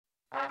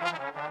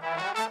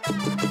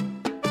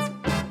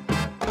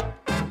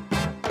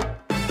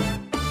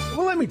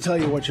Well, let me tell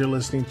you what you're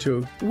listening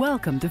to.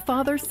 Welcome to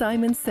Father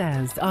Simon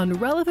Says on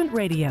Relevant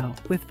Radio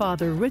with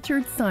Father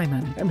Richard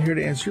Simon. I'm here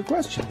to answer your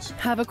questions.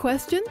 Have a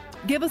question?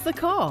 Give us a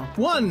call.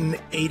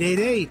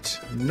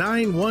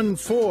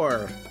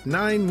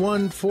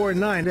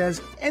 1-888-914-9149.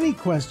 As any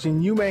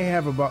question you may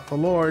have about the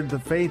Lord, the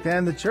faith,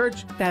 and the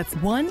church. That's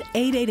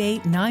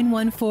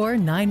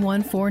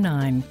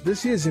 1-888-914-9149.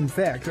 This is, in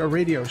fact, a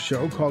radio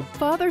show called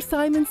Father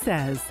Simon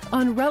Says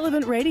on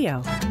Relevant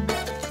Radio.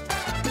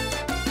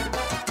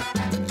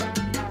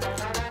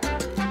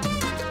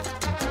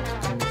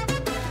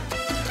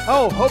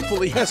 Oh,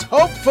 hopefully, yes,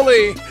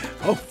 hopefully,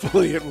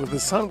 the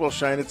sun will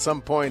shine at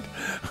some point.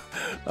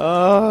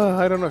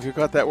 I don't know if you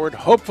got that word,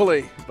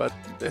 hopefully, but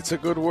it's a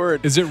good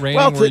word. Is it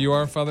raining where you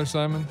are, Father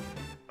Simon?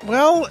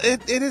 Well,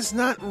 it is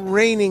not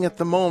raining at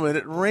the moment.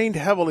 It rained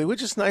heavily,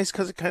 which is nice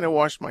because it kind of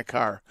washed my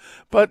car.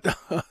 But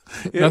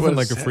nothing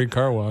like a free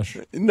car wash.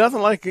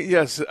 Nothing like,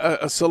 yes,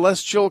 a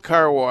celestial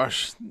car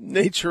wash.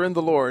 Nature and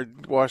the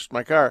Lord washed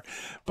my car.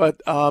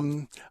 But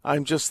I'm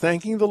just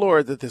thanking the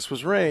Lord that this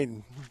was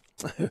rain.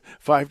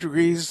 5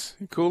 degrees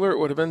cooler, it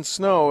would have been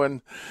snow,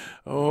 and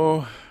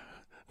I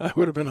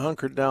would have been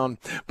hunkered down.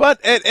 But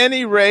at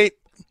any rate,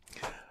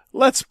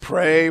 let's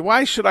pray.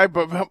 Why should I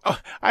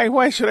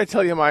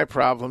tell you my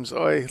problems?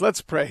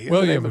 Let's pray. In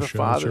the name of the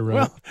Father.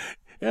 Right.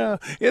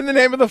 In the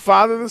name of the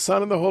Father, the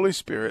Son, and the Holy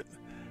Spirit.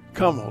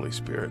 Come, Holy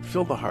Spirit,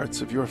 fill the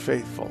hearts of your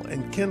faithful,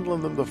 and kindle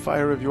in them the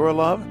fire of your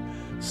love.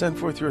 Send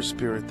forth your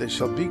Spirit. They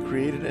shall be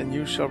created, and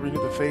you shall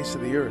renew the face of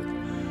the earth.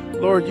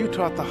 Lord, you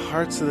taught the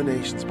hearts of the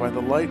nations by the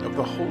light of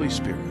the Holy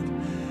Spirit.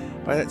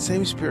 By that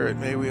same Spirit,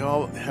 may we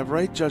all have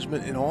right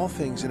judgment in all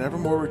things and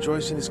evermore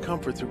rejoice in his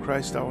comfort through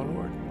Christ our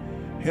Lord.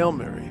 Hail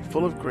Mary,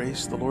 full of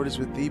grace, the Lord is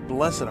with thee.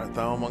 Blessed art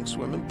thou amongst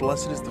women.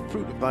 Blessed is the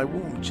fruit of thy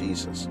womb,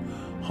 Jesus.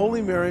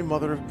 Holy Mary,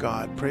 Mother of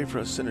God, pray for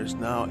us sinners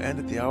now and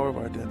at the hour of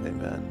our death.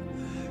 Amen.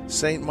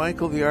 Saint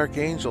Michael the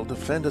Archangel,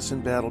 defend us in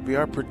battle. Be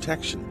our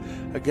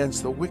protection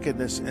against the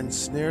wickedness and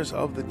snares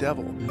of the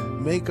devil.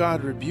 May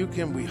God rebuke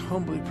him, we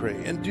humbly pray.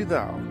 And do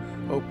thou,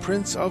 O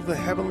Prince of the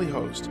heavenly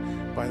host,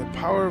 by the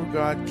power of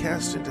God,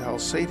 cast into hell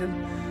Satan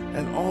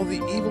and all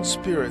the evil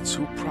spirits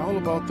who prowl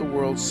about the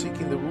world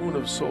seeking the ruin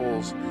of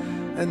souls.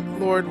 And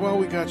Lord, while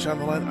we got you on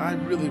the line, I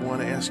really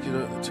want to ask you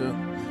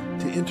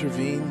to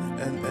intervene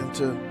and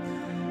to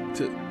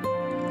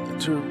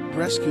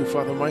rescue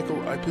Father Michael.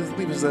 I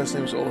believe his last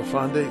name is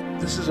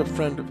Olafande. This is a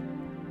friend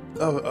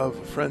of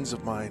friends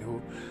of mine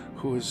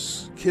who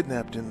is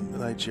kidnapped in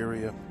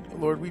Nigeria.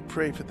 Lord, we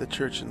pray for the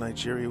church in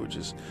Nigeria, which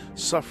is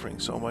suffering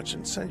so much,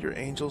 and send your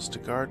angels to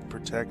guard and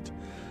protect,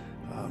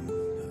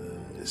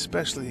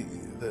 especially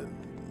the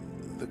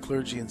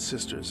clergy and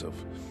sisters of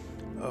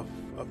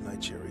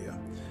Nigeria.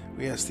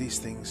 We ask these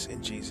things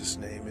in Jesus'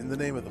 name, in the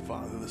name of the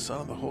Father, the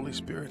Son, and the Holy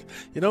Spirit.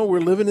 We're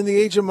living in the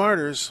age of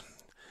martyrs.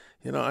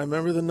 I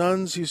remember the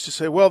nuns used to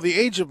say, well, the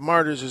age of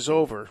martyrs is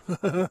over.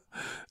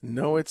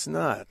 No, it's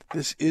not.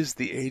 This is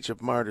the age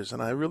of martyrs.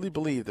 And I really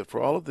believe that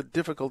for all of the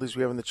difficulties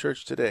we have in the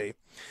church today,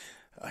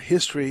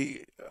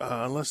 history,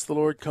 unless the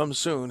Lord comes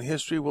soon,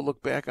 history will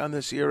look back on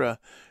this era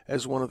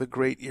as one of the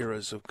great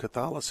eras of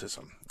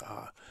Catholicism.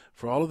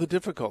 For all of the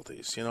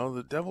difficulties,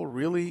 the devil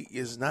really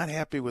is not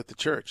happy with the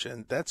church,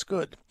 and that's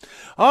good.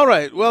 All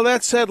right, well,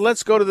 that said,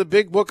 let's go to the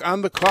big book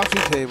on the coffee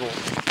table.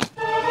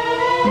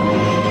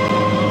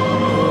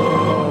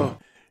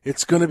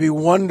 It's going to be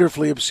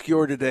wonderfully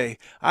obscure today.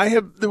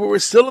 We're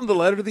still in the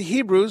letter to the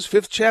Hebrews,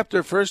 5th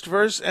chapter, 1st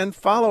verse and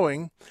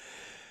following.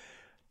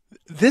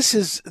 This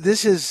is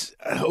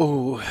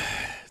going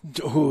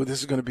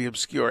to be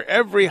obscure.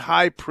 Every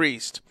high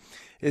priest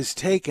is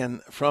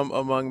taken from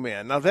among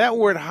men. Now that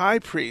word high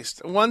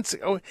priest,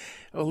 let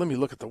me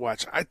look at the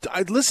watch.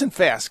 I'd listen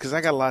fast because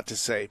I got a lot to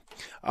say.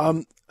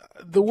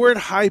 The word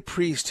high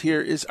priest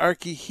here is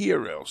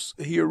archihieros,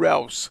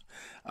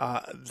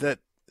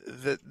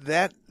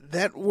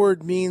 that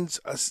word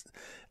means,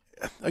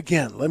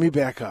 again, let me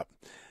back up.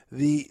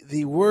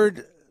 The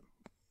word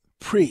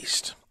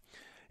priest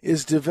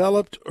is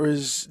developed or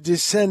is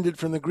descended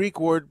from the Greek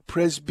word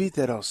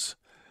presbyteros,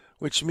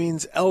 which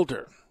means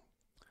elder.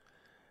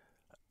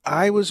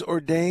 I was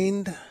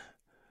ordained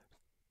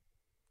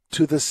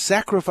to the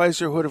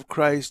sacrificerhood of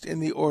Christ in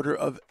the order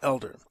of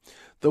elder.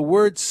 The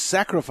word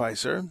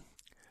sacrificer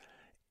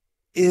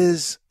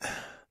is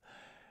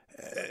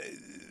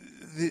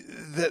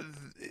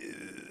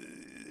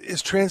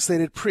is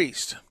translated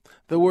priest.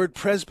 The word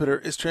presbyter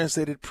is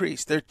translated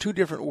priest. They're two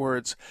different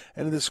words,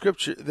 and in the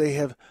scripture they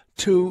have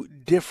two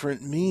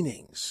different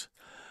meanings.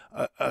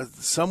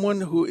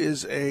 Someone who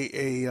is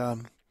a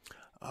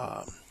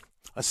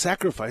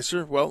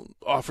sacrificer,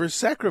 offers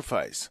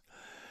sacrifice.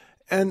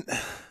 And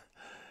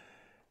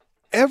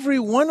every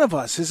one of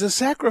us is a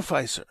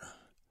sacrificer.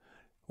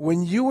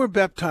 When you were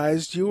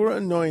baptized, you were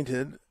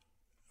anointed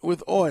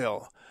with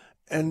oil.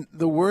 And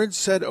the word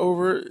said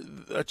over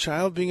a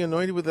child being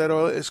anointed with that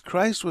oil is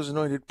Christ was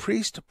anointed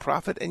priest,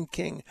 prophet, and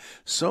king.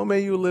 So may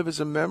you live as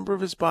a member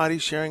of his body,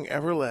 sharing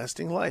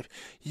everlasting life.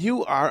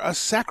 You are a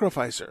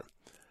sacrificer.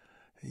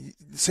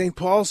 St.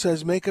 Paul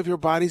says, make of your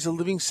bodies a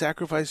living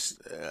sacrifice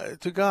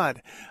to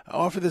God.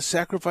 Offer the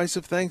sacrifice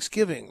of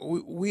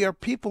thanksgiving. We are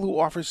people who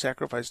offer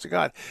sacrifice to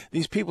God.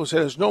 These people say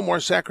there's no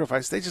more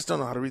sacrifice. They just don't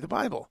know how to read the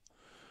Bible.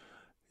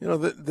 You know,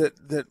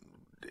 that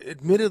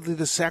admittedly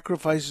the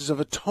sacrifices of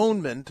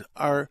atonement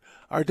are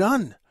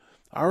done.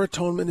 Our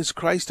atonement is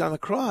Christ on the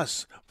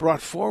cross,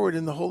 brought forward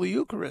in the Holy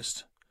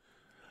Eucharist.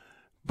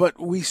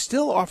 But we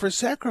still offer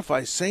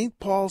sacrifice. St.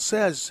 Paul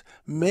says,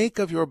 make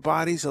of your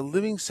bodies a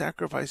living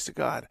sacrifice to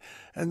God.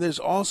 And there's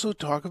also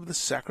talk of the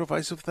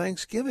sacrifice of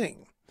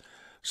thanksgiving.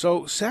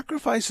 So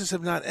sacrifices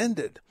have not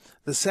ended.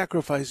 The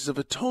sacrifices of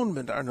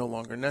atonement are no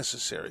longer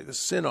necessary. The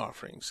sin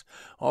offerings,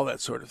 all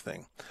that sort of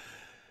thing.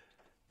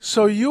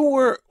 So you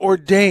were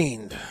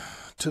ordained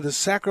to the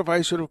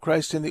sacrificehood of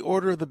Christ in the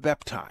order of the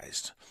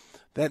baptized.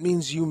 That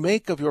means you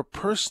make of your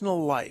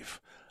personal life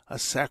a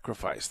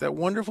sacrifice. That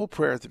wonderful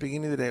prayer at the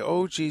beginning of the day,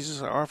 "Oh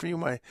Jesus, I offer you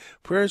my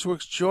prayers,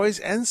 works, joys,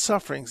 and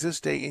sufferings this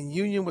day in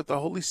union with the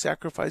holy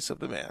sacrifice of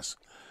the Mass."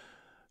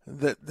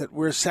 That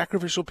we're a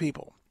sacrificial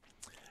people.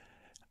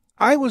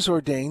 I was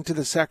ordained to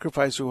the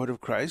sacrificehood of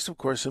Christ, of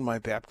course, in my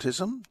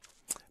baptism,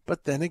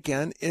 but then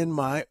again in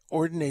my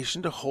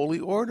ordination to holy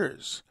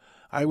orders.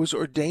 I was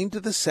ordained to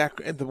the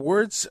and the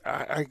words,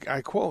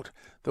 I quote,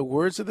 the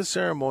words of the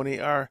ceremony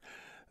are,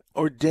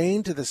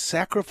 ordained to the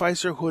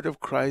sacrificerhood of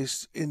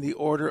Christ in the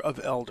order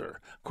of elder.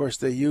 Of course,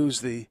 they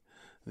use the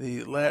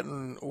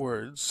Latin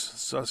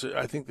words.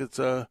 I think it's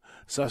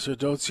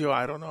sacerdotio.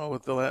 I don't know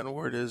what the Latin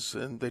word is,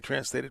 and they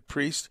translate it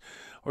priest.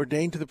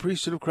 Ordained to the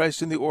priesthood of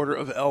Christ in the order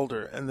of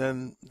elder, and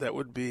then that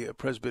would be a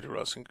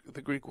presbyteros,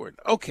 the Greek word.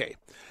 Okay,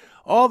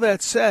 all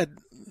that said,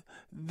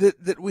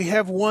 that we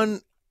have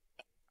one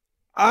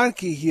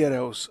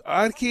archihieros.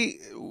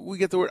 We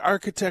get the word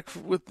architect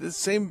with the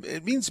same,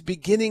 it means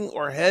beginning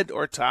or head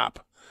or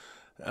top.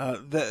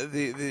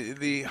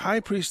 The high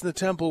priest in the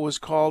temple was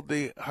called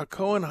the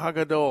Hakohen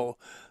Hagadol,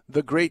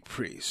 the great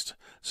priest.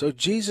 So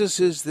Jesus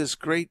is this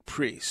great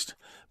priest,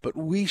 but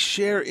we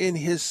share in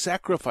his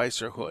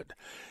sacrificerhood.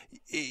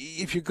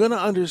 If you're going to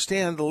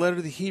understand the letter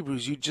of the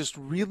Hebrews, you just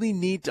really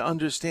need to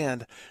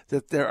understand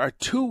that there are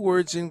two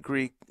words in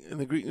Greek, in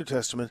the Greek New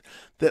Testament,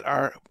 that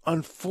are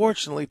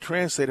unfortunately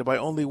translated by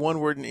only one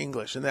word in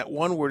English, and that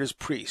one word is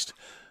priest.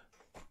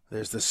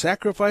 There's the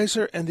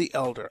sacrificer and the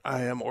elder.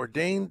 I am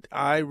ordained,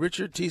 I,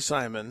 Richard T.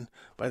 Simon,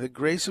 by the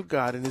grace of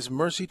God and his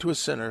mercy to a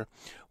sinner,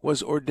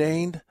 was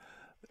ordained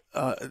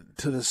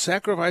to the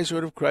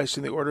sacrificehood of Christ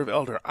in the order of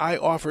elder. I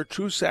offer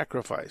true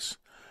sacrifice.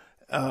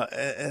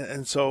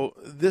 And so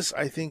this,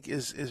 I think,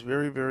 is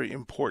very, very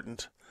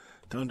important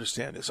to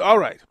understand this. All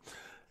right.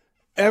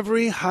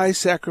 Every high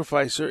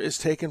sacrificer is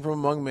taken from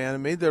among men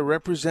and made their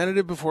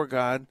representative before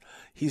God.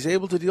 He's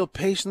able to deal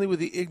patiently with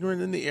the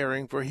ignorant and the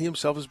erring, for he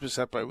himself is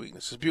beset by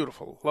weaknesses.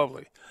 Beautiful,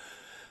 lovely.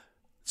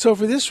 So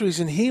for this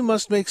reason, he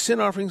must make sin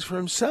offerings for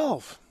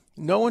himself.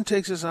 No one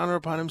takes his honor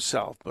upon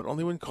himself, but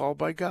only when called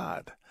by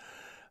God.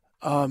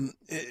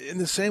 In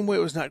the same way,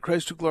 it was not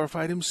Christ who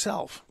glorified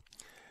himself.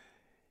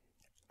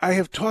 I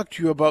have talked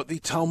to you about the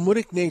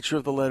Talmudic nature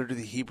of the letter to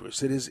the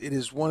Hebrews. It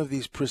is one of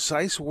these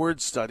precise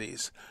word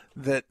studies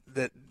that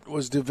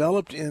was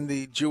developed in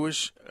the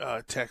Jewish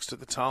text of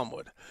the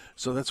Talmud.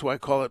 So that's why I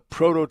call it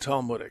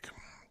Proto-Talmudic.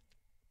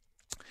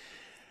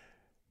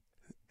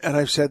 And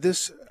I've said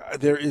this,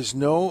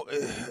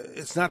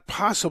 it's not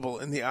possible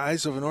in the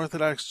eyes of an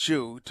Orthodox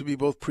Jew to be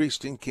both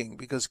priest and king,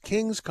 because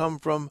kings come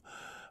from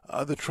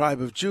the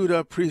tribe of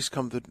Judah, priests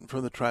come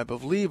from the tribe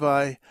of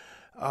Levi.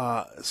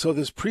 So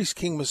this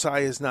priest-king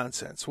Messiah is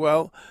nonsense.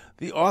 Well,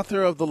 the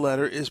author of the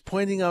letter is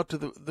pointing out to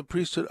the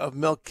priesthood of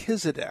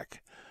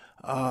Melchizedek,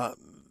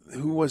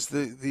 who was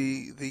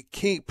the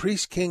king,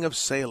 priest-king of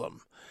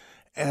Salem.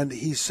 And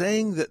he's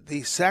saying that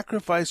the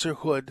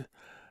sacrificerhood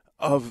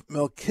of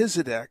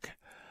Melchizedek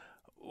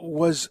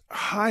was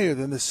higher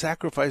than the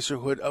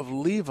sacrificerhood of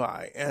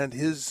Levi and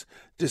his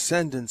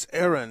descendants,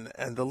 Aaron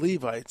and the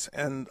Levites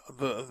and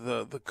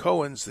the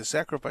Cohens, the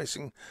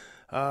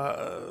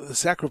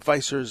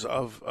sacrificers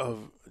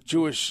of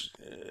Jewish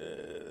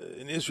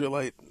and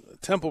Israelite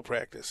temple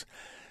practice.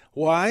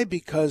 Why?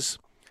 Because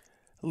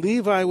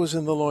Levi was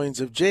in the loins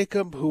of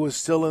Jacob, who was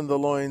still in the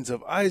loins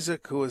of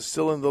Isaac, who was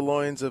still in the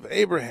loins of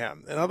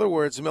Abraham. In other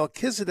words,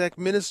 Melchizedek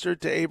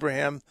ministered to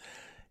Abraham,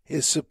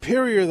 is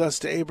superior thus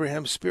to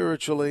Abraham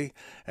spiritually,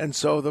 and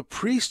so the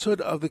priesthood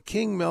of the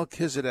king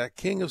Melchizedek,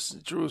 king of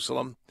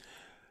Jerusalem,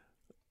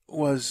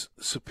 was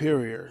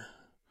superior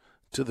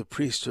to the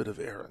priesthood of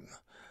Aaron.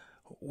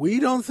 We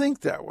don't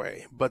think that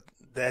way, but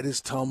that is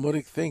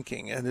Talmudic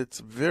thinking, and it's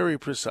very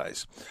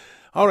precise.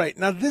 All right,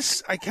 now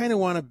this, I kind of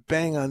want to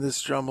bang on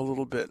this drum a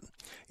little bit.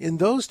 In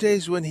those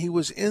days when he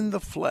was in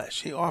the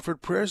flesh, he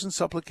offered prayers and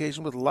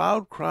supplication with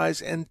loud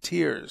cries and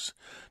tears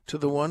to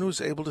the one who was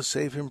able to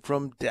save him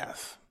from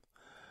death.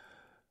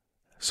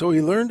 So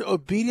he learned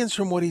obedience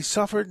from what he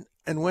suffered,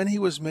 and when he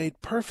was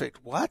made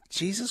perfect. What?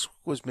 Jesus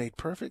was made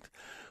perfect?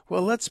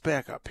 Well, let's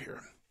back up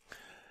here.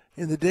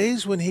 In the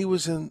days when he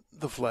was in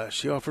the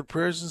flesh, he offered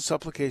prayers and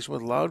supplication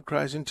with loud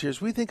cries and tears.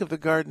 We think of the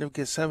Garden of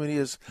Gethsemane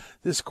as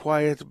this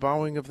quiet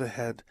bowing of the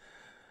head.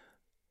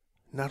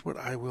 Not what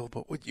I will,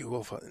 but what you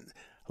will.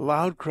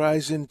 Loud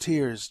cries and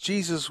tears.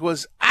 Jesus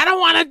was, I don't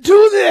want to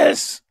do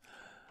this.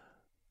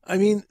 I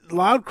mean,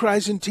 loud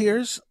cries and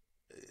tears.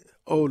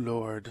 Oh,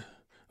 Lord,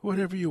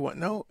 whatever you want.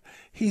 No,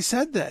 he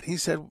said that. He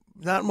said,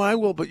 not my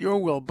will, but your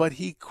will. But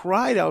he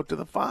cried out to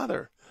the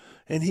Father,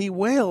 and he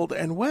wailed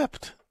and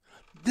wept.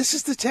 This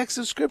is the text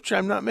of Scripture.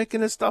 I'm not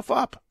making this stuff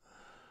up.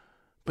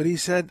 But he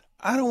said,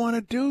 I don't want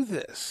to do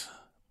this,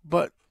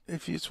 but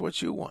if it's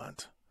what you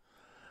want.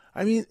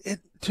 I mean,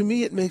 to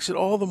me, it makes it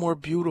all the more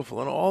beautiful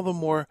and all the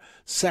more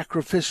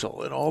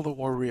sacrificial and all the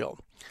more real.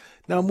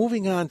 Now,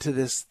 moving on to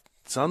this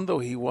son, though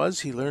he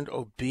learned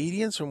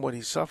obedience from what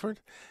he suffered.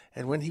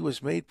 And when he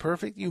was made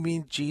perfect, you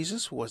mean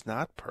Jesus was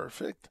not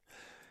perfect?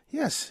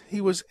 Yes,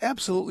 he was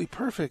absolutely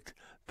perfect,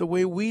 the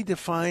way we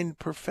define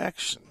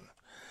perfection.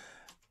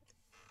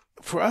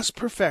 For us,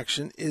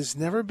 perfection is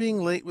never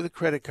being late with a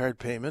credit card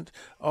payment,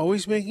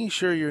 always making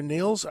sure your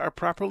nails are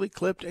properly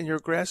clipped and your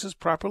grass is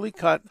properly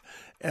cut,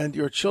 and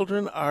your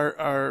children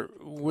are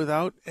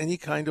without any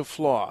kind of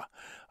flaw.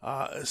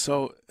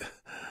 So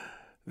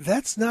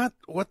that's not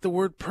what the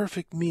word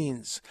perfect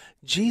means.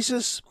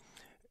 Jesus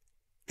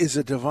is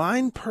a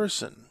divine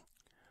person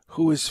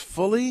who is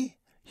fully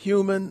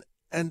human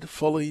and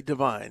fully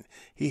divine.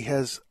 He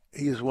is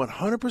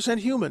 100%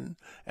 human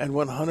and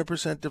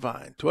 100%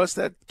 divine. To us,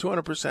 that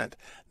 200%,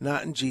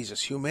 not in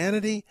Jesus.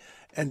 Humanity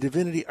and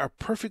divinity are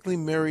perfectly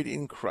married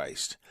in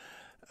Christ.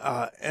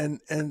 And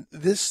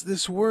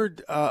this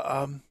word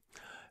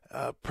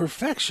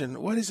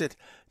perfection, what is it?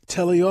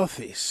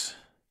 Teleothis.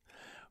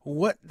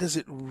 What does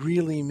it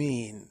really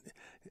mean?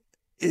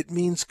 It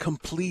means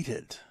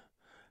completed,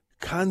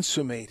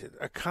 consummated,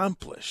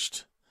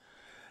 accomplished.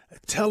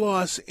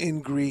 Telos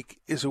in Greek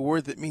is a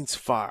word that means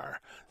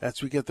far.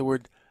 That's where we get the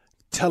word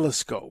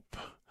telescope,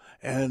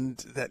 and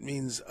that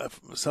means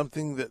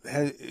something that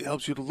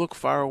helps you to look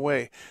far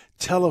away.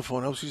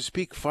 Telephone helps you to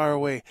speak far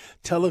away.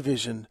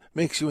 Television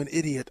makes you an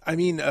idiot.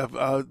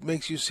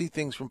 Makes you see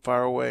things from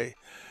far away.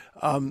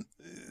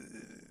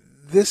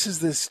 This is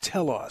this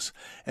telos,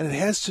 and it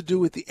has to do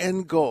with the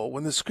end goal.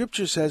 When the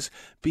Scripture says,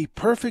 be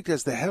perfect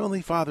as the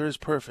Heavenly Father is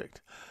perfect.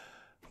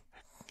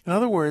 In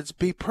other words,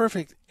 be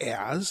perfect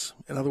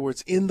in other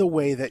words, in the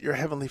way that your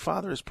Heavenly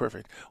Father is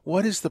perfect.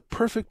 What is the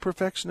perfect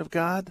perfection of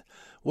God?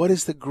 What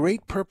is the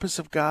great purpose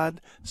of God?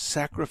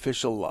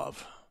 Sacrificial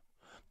love.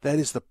 That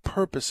is the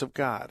purpose of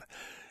God.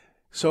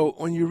 So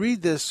when you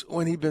read this,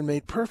 when he'd been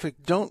made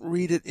perfect, don't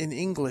read it in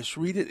English.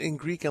 Read it in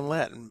Greek and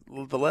Latin.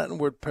 The Latin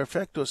word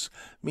perfectus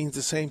means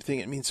the same thing.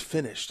 It means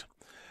finished.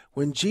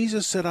 When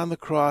Jesus said on the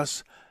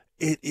cross,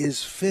 it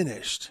is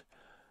finished,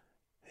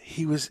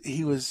 he was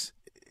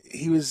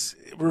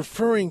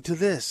referring to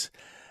this.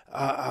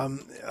 Let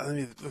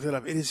me look it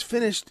up. It is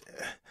finished.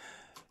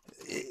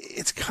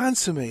 It's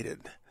consummated.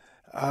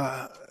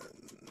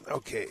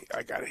 Okay,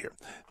 I got it here.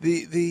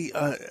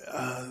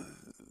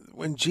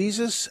 When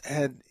Jesus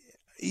had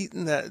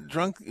eaten that,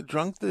 drunk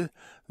the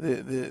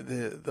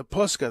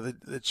posca,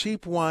 the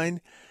cheap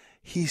wine,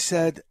 he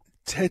said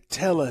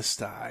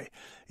tetelestai.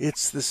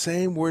 It's the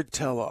same word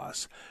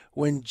telos.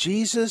 When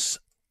Jesus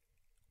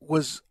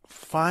was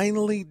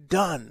finally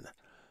done,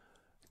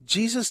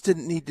 Jesus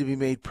didn't need to be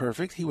made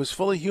perfect. He was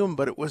fully human,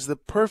 but it was the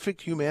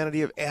perfect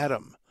humanity of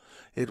Adam.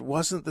 It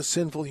wasn't the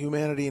sinful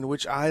humanity in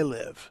which I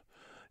live.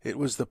 It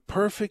was the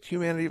perfect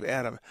humanity of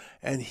Adam.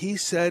 And he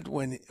said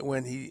when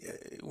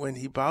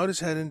he bowed his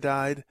head and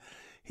died,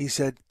 he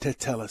said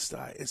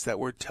tetelestai. It's that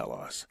word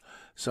telos.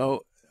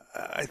 So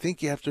I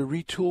think you have to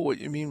retool what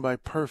you mean by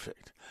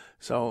perfect.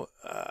 So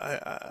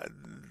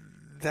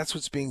that's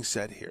what's being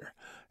said here.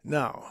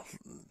 Now,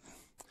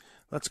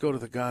 let's go to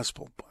the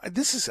gospel. I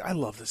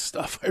love this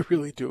stuff. I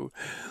really do.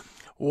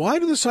 Why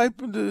do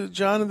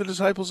John and the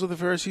disciples of the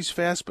Pharisees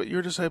fast, but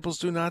your disciples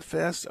do not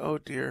fast? Oh,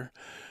 dear.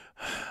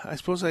 I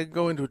suppose I could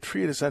go into a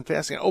treatise on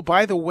fasting. Oh,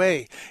 by the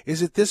way,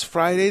 is it this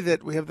Friday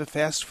that we have the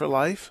Fast for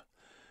Life?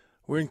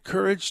 We're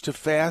encouraged to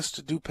fast,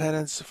 to do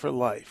penance for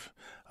life.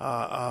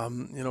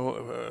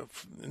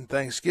 In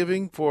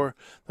Thanksgiving for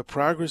the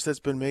progress that's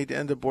been made to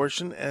end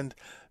abortion and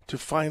to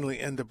finally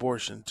end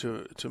abortion,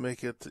 to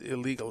make it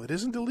illegal. It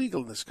isn't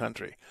illegal in this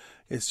country.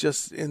 It's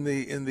just in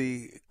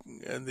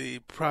the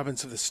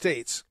province of the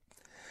states.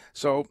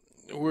 So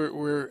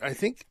I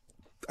think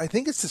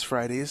it's this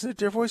Friday, isn't it,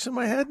 dear voice in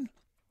my head?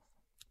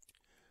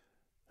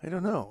 I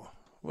don't know.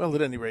 Well,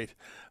 at any rate,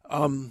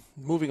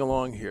 moving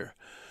along here.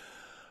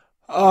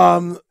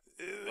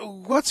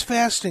 What's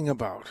fasting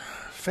about?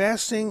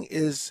 Fasting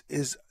is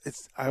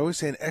I always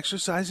say an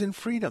exercise in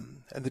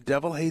freedom, and the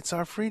devil hates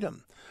our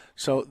freedom.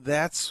 So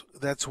that's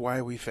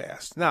why we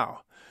fast.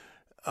 Now,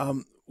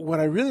 what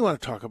I really want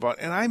to talk about,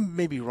 and I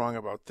may be wrong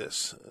about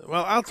this.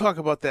 Well, I'll talk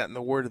about that in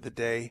the word of the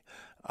day.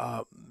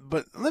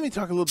 But let me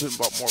talk a little bit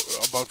about.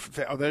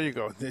 Oh, there you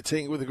go. They're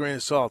taking it with a grain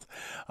of salt.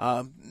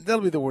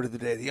 That'll be the word of the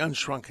day, the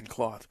unshrunken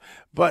cloth.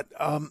 But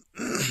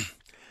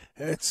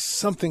It's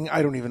something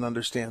I don't even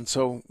understand,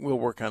 so we'll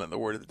work on it in the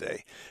word of the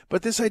day.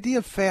 But this idea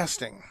of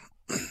fasting,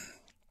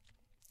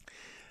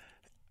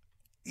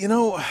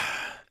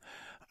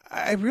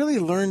 I really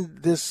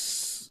learned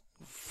this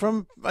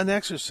from an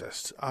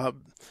exorcist.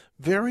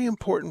 Very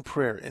important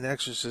prayer in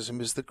exorcism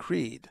is the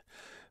creed,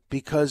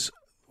 because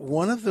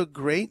one of the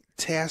great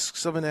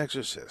tasks of an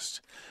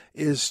exorcist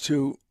is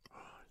to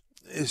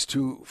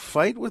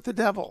fight with the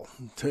devil,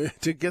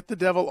 to get the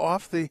devil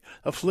off the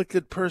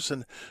afflicted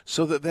person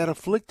so that that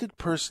afflicted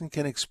person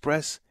can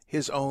express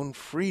his own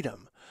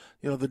freedom.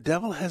 The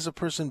devil has a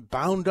person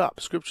bound up.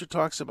 Scripture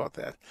talks about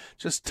that,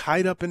 just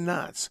tied up in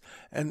knots.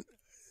 And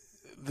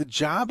the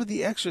job of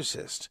the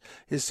exorcist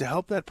is to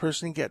help that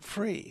person get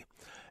free.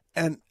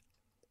 And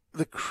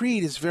the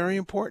creed is very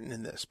important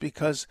in this,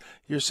 because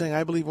you're saying,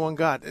 I believe one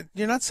God.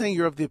 You're not saying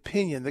you're of the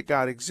opinion that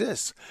God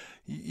exists.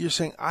 You're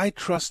saying, I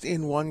trust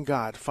in one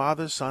God,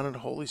 Father, Son, and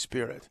Holy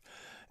Spirit.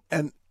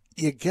 And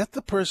you get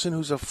the person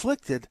who's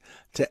afflicted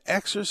to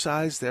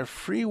exercise their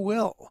free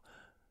will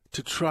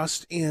to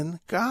trust in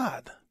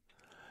God.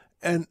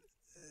 And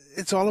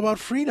it's all about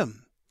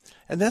freedom.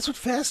 And that's what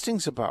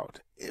fasting's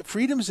about.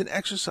 Freedom is an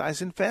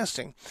exercise in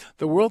fasting.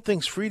 The world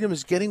thinks freedom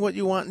is getting what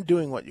you want and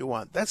doing what you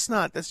want. That's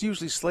not. That's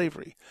usually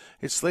slavery.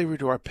 It's slavery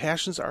to our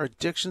passions, our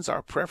addictions,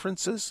 our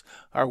preferences,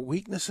 our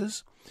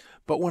weaknesses.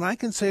 But when I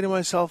can say to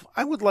myself,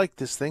 I would like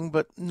this thing,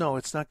 but no,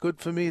 it's not good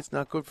for me. It's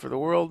not good for the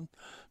world.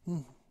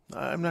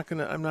 I'm not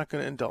gonna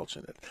indulge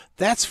in it.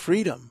 That's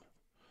freedom.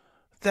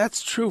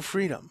 That's true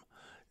freedom.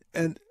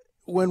 And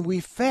when we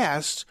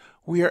fast,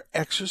 we are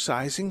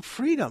exercising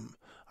freedom.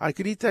 I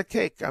could eat that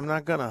cake. I'm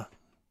not gonna.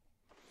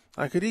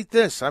 I could eat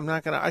this. I'm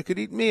not gonna. I could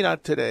eat meat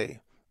out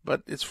today,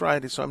 but it's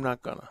Friday, so I'm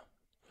not gonna.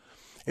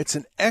 It's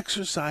an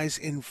exercise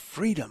in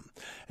freedom.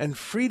 And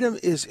freedom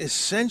is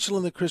essential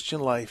in the Christian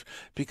life,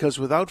 because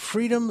without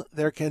freedom,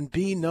 there can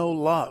be no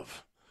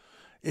love.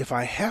 If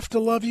I have to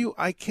love you,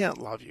 I can't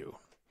love you.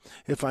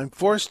 If I'm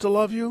forced to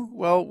love you,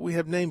 well, we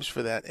have names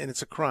for that, and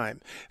it's a crime.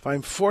 If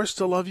I'm forced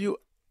to love you,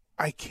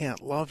 I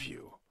can't love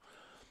you.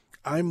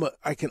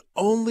 I can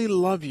only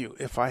love you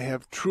if I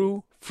have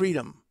true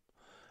freedom.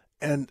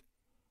 And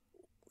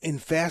in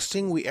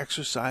fasting, we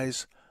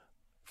exercise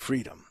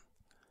freedom.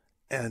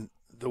 And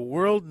the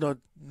world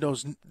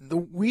knows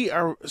we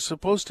are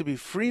supposed to be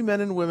free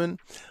men and women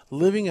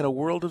living in a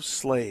world of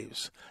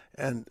slaves.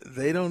 And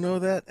they don't know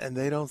that, and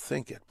they don't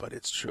think it, but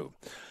it's true.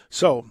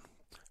 So,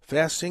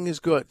 fasting is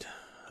good.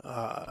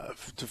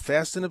 To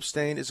fast and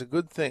abstain is a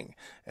good thing.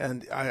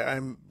 And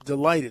I'm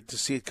delighted to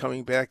see it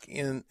coming back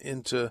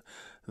into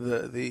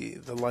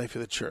the life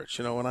of the church.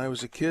 When I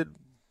was a kid,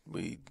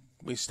 we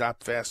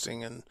stopped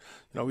fasting, and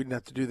we didn't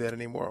have to do that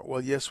anymore.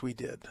 Well, yes, we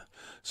did.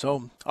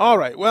 So, all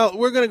right. Well,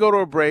 we're going to go to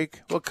a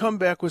break. We'll come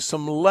back with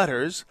some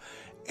letters,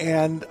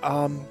 and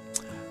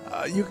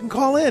you can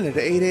call in at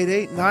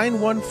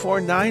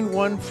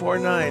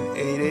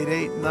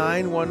 888-914-9149.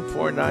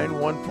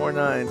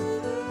 888-914-9149.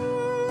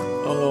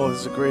 Oh, this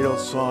is a great old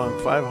song,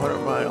 500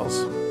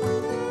 Miles.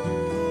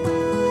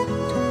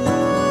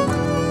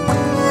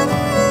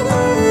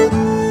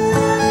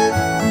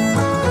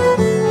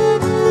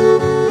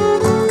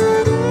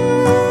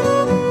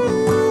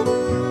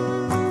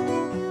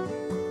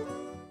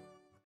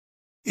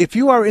 If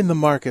you are in the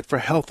market for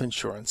health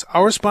insurance,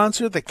 our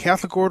sponsor, the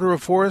Catholic Order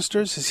of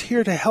Foresters, is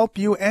here to help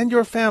you and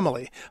your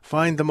family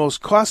find the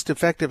most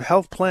cost-effective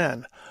health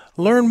plan.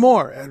 Learn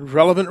more at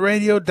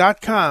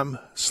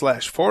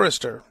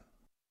relevantradio.com/Forester.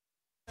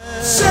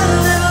 Shed a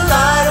little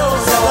light, oh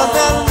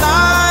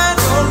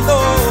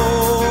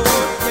Lord,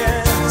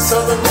 yeah,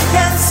 so that we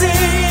can see,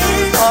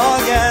 oh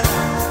yeah,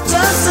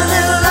 just a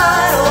little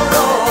light, oh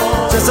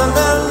Lord, just a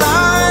little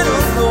light,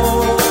 oh Lord.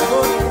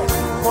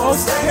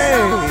 Okay,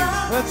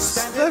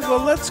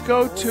 let's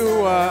go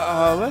to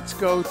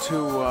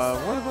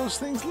one of those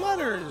things,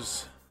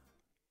 letters.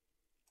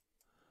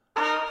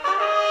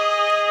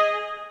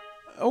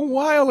 A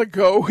while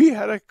ago, we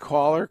had a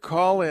caller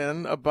call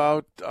in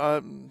about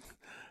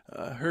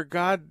her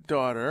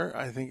goddaughter,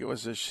 I think it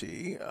was a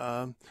she,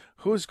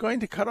 who was going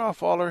to cut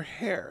off all her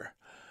hair.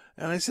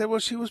 And I said, well,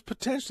 she was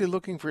potentially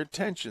looking for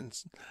attention,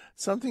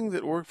 something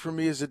that worked for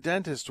me as a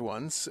dentist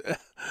once.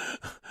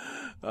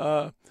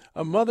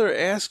 A mother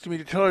asked me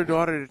to tell her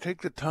daughter to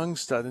take the tongue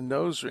stud and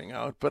nose ring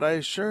out, but I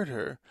assured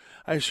the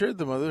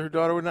mother her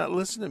daughter would not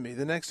listen to me.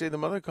 The next day the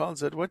mother called and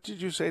said, what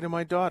did you say to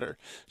my daughter?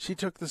 She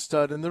took the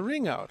stud and the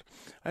ring out.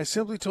 I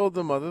simply told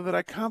the mother that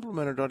I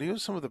complimented her daughter. You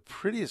have some of the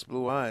prettiest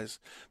blue eyes,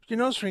 but your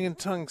nose ring and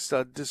tongue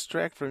stud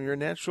distract from your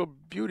natural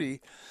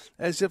beauty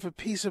as if a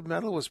piece of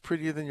metal was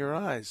prettier than your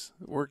eyes.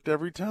 It worked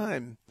every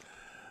time.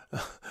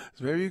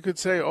 Maybe you could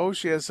say, oh,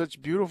 she has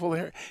such beautiful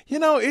hair.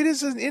 It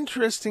is an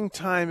interesting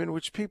time in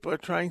which people are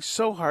trying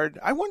so hard.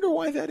 I wonder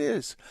why that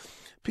is.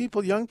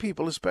 Young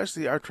people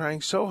especially, are trying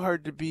so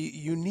hard to be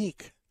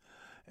unique.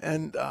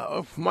 And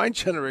my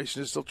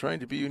generation is still trying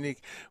to be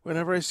unique.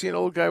 Whenever I see an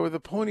old guy with a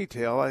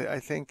ponytail, I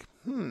think,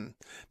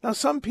 Now,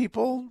 some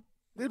people,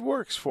 it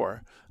works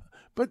for.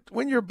 But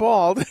when you're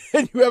bald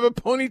and you have a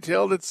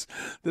ponytail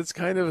that's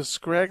kind of a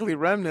scraggly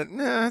remnant,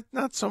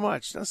 not so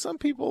much. Now, some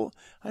people,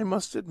 I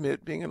must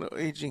admit, being an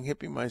aging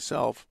hippie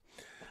myself,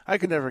 I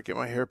could never get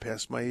my hair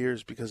past my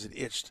ears because it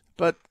itched.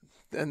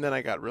 And then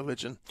I got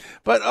religion.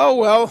 But, oh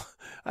well,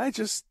 I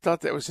just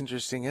thought that was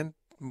interesting.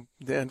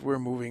 And we're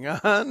moving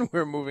on.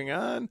 We're moving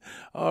on.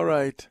 All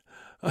right.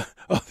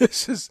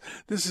 This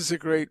is a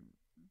great,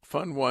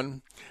 fun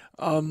one.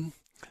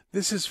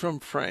 This is from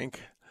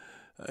Frank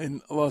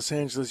in Los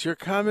Angeles. Your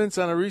comments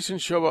on a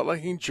recent show about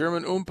liking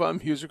German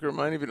Oompa music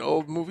remind me of an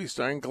old movie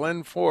starring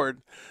Glenn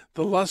Ford,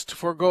 The Lust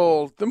for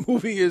Gold. The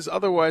movie is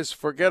otherwise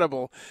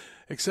forgettable,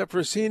 except for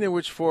a scene in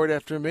which Ford,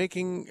 after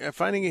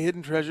finding a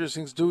hidden treasure,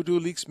 sings Du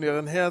liegst mir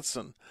in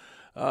Herzen,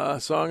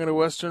 a song in a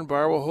Western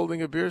bar while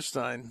holding a beer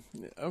stein.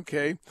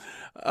 Okay.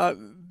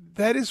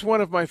 That is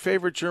one of my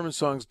favorite German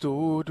songs.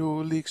 Du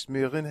liegst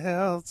mir in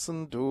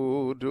Herzen,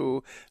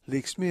 du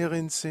liegst mir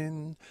in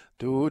Sinn,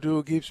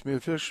 du gibst mir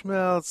für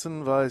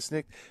Schmerzen, weiß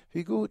nicht,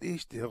 wie gut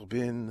ich dir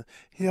bin.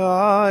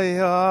 Ja,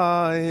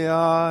 ja,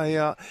 ja,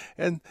 ja.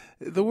 And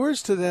the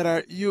words to that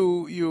are,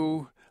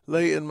 you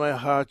lay in my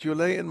heart, you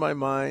lay in my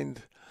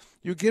mind.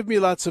 You give me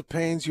lots of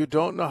pains, you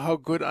don't know how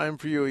good I'm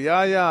for you.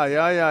 Yeah, yeah,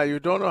 yeah, yeah, you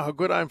don't know how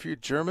good I'm for you.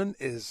 German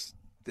is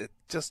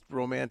just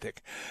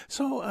romantic.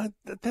 So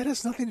that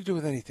has nothing to do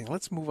with anything.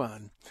 Let's move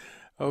on.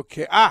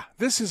 Okay.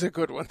 This is a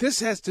good one. This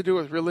has to do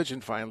with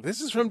religion, finally.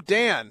 This is from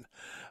Dan.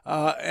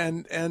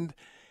 And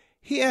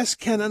he asks,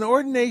 can an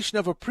ordination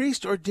of a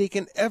priest or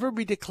deacon ever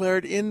be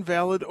declared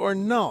invalid or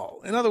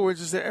null? In other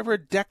words, is there ever a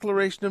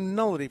declaration of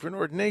nullity for an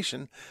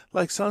ordination,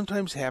 like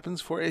sometimes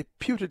happens for a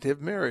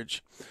putative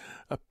marriage?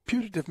 A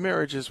putative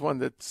marriage is one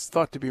that's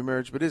thought to be a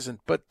marriage but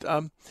isn't. But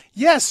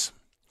yes,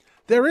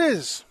 there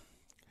is.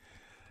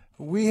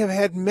 We have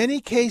had many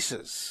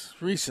cases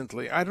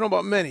recently. I don't know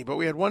about many, but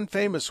we had one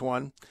famous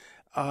one,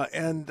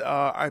 and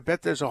I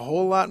bet there's a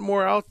whole lot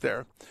more out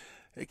there.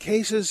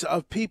 Cases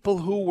of people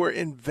who were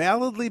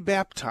invalidly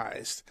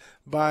baptized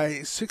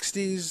by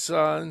 60s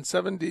and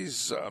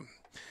 70s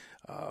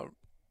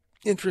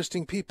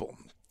interesting people.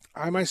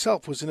 I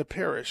myself was in a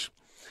parish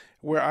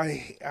where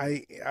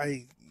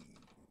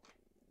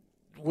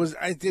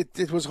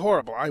it was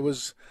horrible. I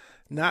was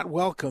not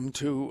welcome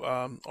to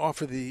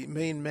offer the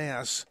main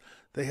mass.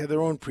 They had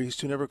their own priest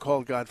who never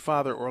called God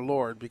Father or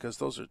Lord, because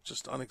those are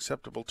just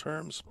unacceptable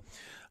terms.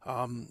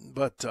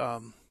 And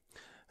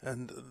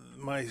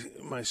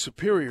my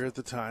superior at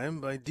the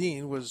time, my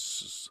dean,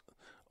 was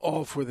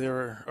all for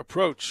their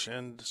approach,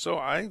 and so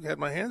I had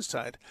my hands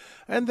tied.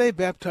 And they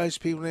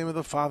baptized people in the name of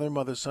the Father,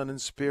 Mother, Son,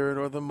 and Spirit,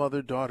 or the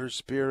Mother, Daughter,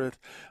 Spirit,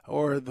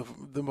 or the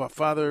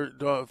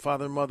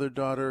Father, Mother,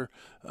 Daughter,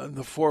 and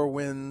the four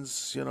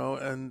winds,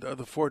 and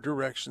the four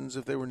directions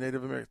if they were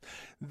Native American.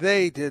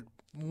 They did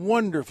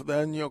wonderful.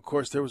 Then, of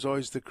course, there was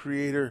always the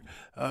Creator,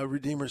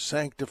 Redeemer,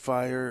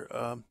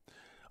 Sanctifier.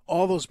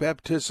 All those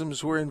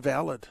baptisms were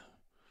invalid.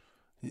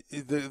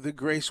 The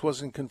grace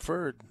wasn't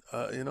conferred.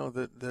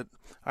 That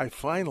I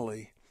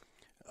finally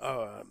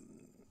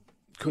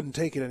couldn't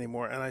take it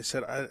anymore, and I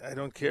said, I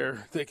don't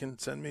care. They can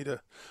send me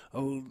to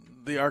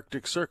the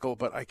Arctic Circle,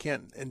 but I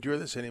can't endure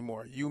this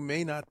anymore. You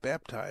may not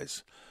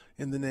baptize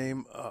in the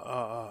name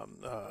of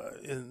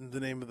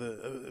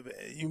the.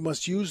 You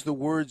must use the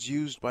words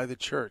used by the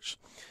church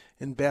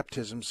in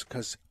baptisms,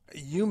 because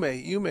you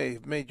may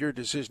have made your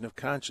decision of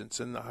conscience,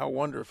 and how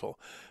wonderful,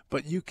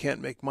 but you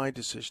can't make my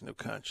decision of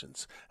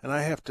conscience. And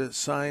I have to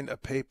sign a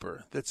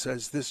paper that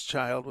says this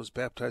child was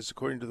baptized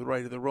according to the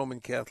rite of the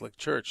Roman Catholic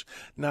Church,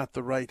 not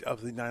the rite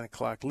of the 9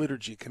 o'clock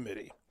liturgy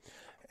committee.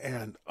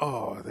 And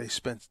they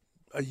spent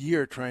a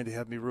year trying to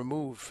have me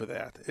removed for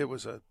that. It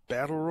was a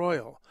battle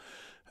royal.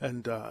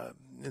 And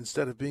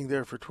instead of being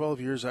there for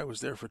 12 years, I was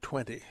there for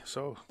 20.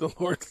 So the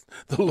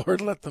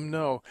Lord let them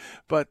know.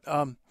 But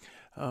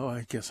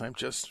I guess I'm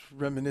just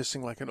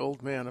reminiscing like an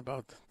old man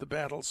about the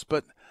battles.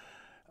 But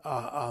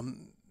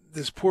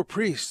this poor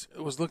priest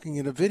was looking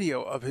at a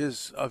video of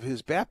his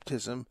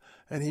baptism,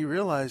 and he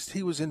realized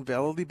he was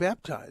invalidly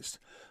baptized.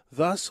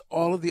 Thus,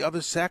 all of the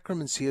other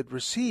sacraments he had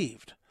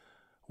received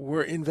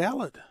were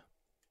invalid.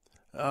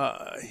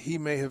 He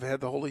may have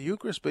had the Holy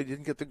Eucharist, but he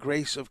didn't get the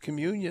grace of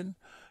communion.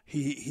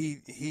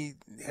 He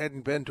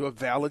hadn't been to a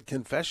valid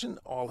confession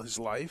all his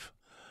life.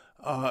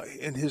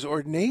 And his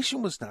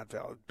ordination was not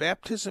valid.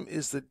 Baptism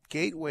is the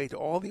gateway to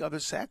all the other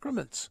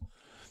sacraments.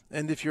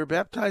 And if you're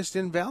baptized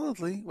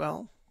invalidly,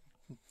 well,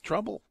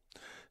 trouble.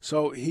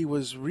 So he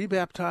was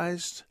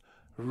rebaptized,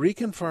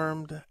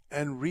 reconfirmed,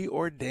 and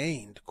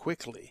reordained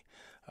quickly.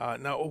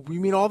 Now, you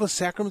mean all the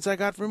sacraments I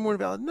got from him were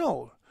invalid?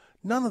 No,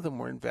 none of them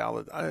were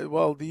invalid.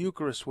 The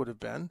Eucharist would have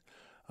been.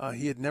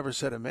 He had never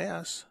said a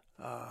Mass.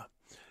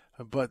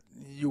 But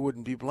you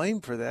wouldn't be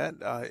blamed for that.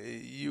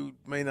 You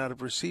may not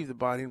have received the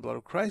body and blood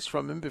of Christ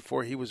from him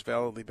before he was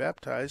validly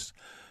baptized,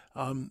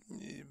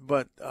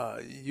 but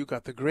you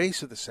got the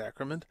grace of the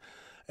sacrament,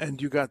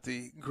 and you got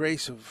the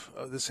grace of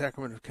the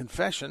sacrament of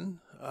confession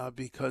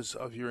because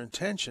of your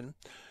intention.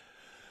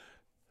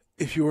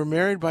 If you were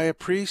married by a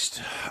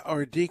priest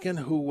or a deacon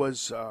who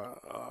was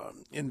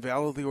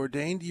invalidly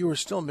ordained, you were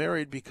still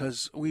married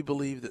because we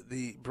believe that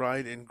the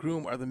bride and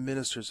groom are the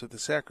ministers of the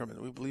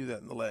sacrament. We believe that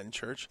in the Latin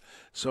Church.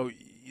 So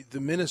the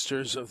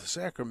ministers of the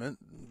sacrament,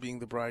 being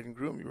the bride and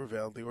groom, you were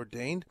validly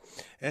ordained,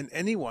 and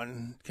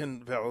anyone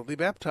can validly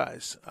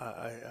baptize.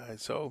 That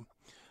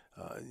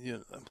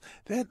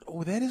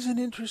is an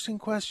interesting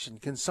question.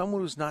 Can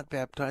someone who's not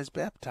baptized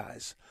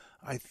baptize?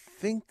 I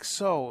think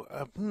so.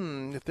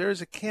 If there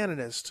is a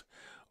canonist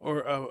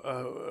or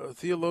a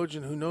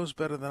theologian who knows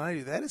better than I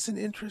do, that is an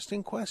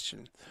interesting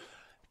question.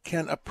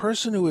 Can a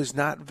person who is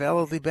not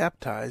validly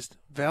baptized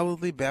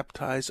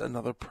baptize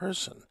another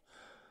person?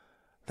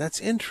 That's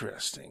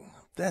interesting.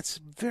 That's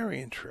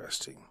very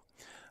interesting.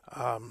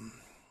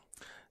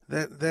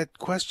 That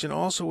question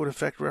also would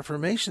affect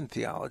Reformation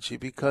theology,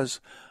 because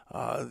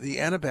the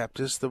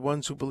Anabaptists, the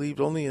ones who believed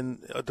only in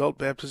adult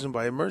baptism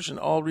by immersion,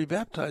 all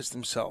rebaptized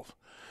themselves.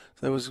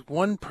 There was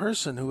one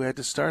person who had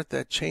to start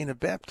that chain of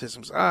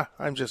baptisms.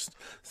 I'm just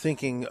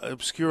thinking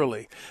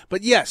obscurely.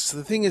 But yes,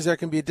 the thing is, there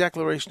can be a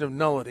declaration of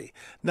nullity.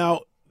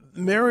 Now,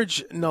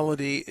 marriage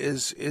nullity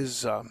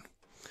is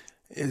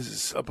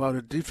about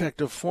a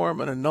defect of form,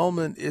 and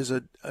annulment is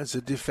a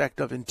defect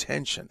of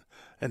intention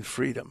and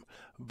freedom.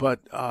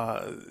 But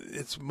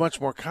it's much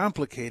more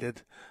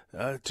complicated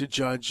to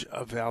judge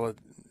a valid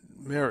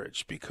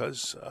marriage,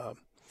 because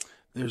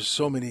there's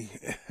so many,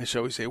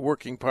 shall we say,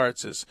 working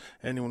parts, as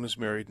anyone who's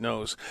married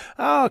knows.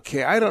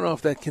 Okay, I don't know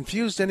if that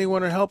confused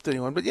anyone or helped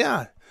anyone, but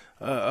yeah,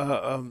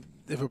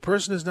 if a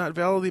person is not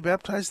validly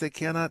baptized, they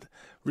cannot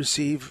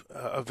receive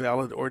a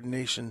valid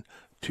ordination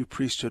to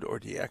priesthood or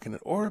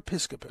diaconate or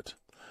episcopate.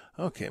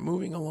 Okay,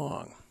 moving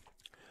along.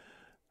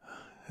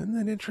 Isn't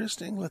that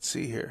interesting? Let's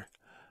see here.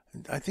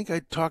 I think I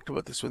talked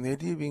about this one, the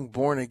idea of being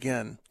born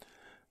again.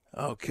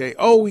 Okay.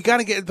 Oh, we got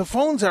to get, the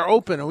phones are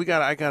open, and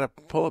I got to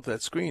pull up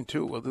that screen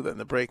too. We'll do that in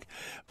the break.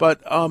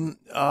 But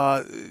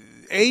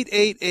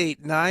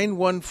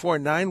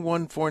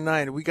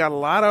 888-914-9149. We got a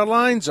lot of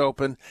lines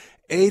open.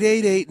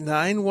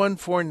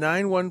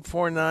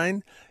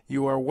 888-914-9149.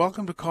 You are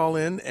welcome to call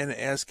in and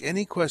ask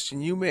any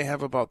question you may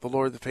have about the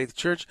Lord, the Faith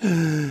Church,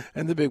 and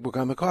the big book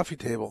on the coffee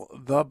table,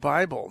 the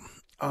Bible.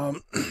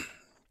 Well,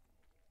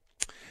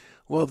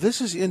 this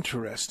is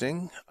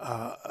interesting.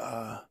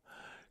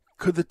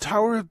 Could the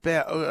Tower of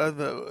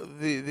Babel,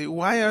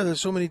 why are there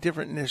so many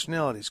different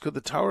nationalities? Could the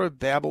Tower of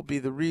Babel be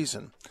the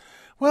reason?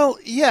 Well,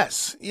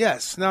 yes.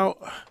 Now,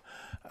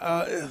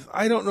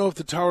 I don't know if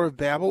the Tower of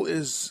Babel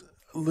is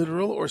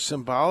literal or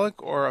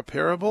symbolic or a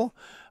parable.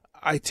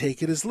 I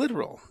take it as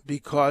literal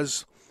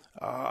because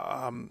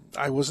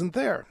I wasn't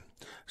there.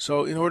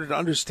 So in order to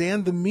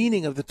understand the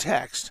meaning of the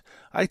text,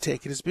 I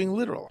take it as being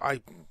literal.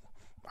 I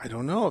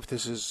don't know if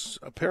this is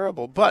a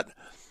parable, but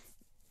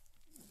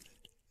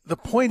the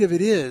point of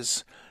it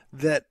is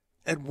that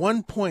at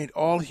one point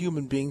all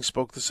human beings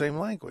spoke the same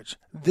language.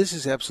 This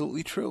is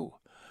absolutely true.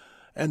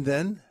 And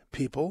then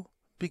people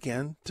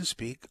began to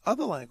speak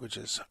other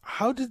languages.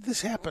 How did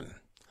this happen?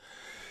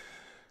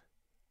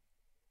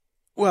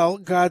 Well,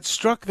 God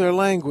struck their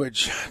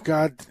language.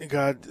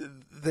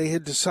 They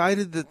had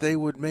decided that they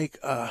would make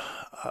a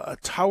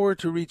tower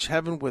to reach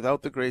heaven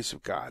without the grace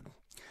of God.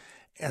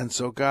 And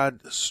so God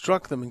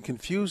struck them and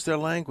confused their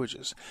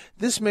languages.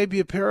 This may be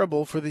a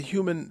parable for the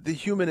human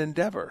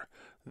endeavor,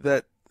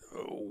 that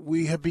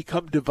we have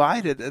become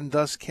divided and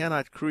thus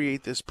cannot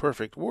create this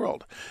perfect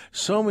world.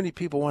 So many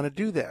people want to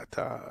do that,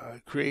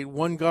 create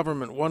one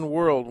government, one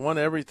world, one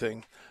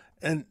everything,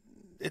 and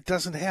it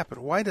doesn't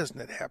happen. Why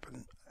doesn't it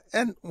happen?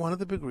 And one of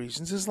the big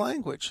reasons is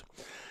language.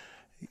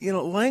 You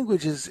know,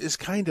 language is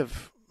kind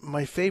of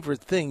my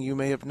favorite thing, you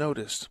may have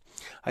noticed.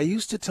 I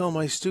used to tell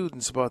my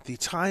students about the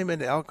time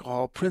and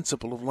alcohol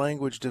principle of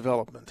language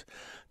development.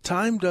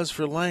 Time does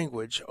for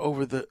language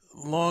over the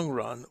long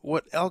run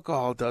what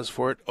alcohol does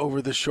for it over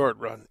the short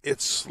run.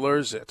 It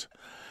slurs it.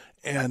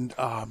 And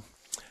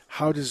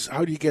how do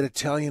you get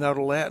Italian out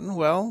of Latin?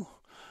 Well,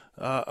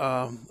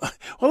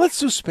 let's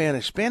do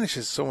Spanish. Spanish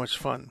is so much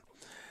fun.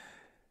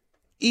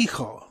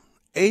 Hijo,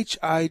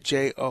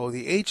 H-I-J-O.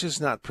 The H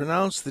is not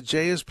pronounced. The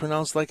J is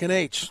pronounced like an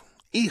H.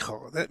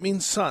 Hijo, that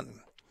means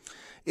son.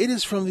 It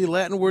is from the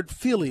Latin word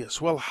filius.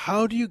 Well,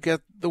 how do you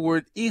get the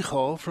word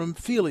hijo from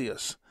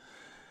filius?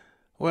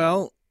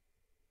 Well,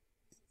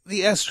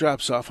 the S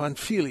drops off on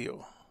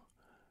filio.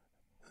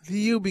 The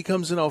U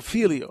becomes an O,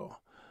 filio.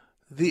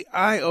 The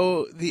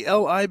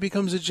L-I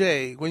becomes a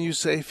J. When you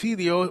say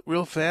filio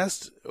real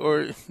fast,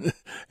 or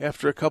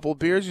after a couple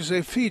beers, you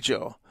say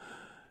fijo.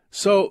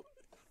 So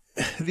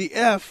the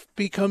F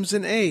becomes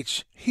an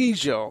H,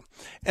 hijo.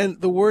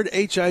 And the word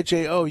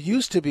H-I-J-O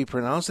used to be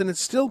pronounced, and it's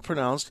still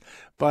pronounced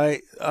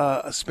by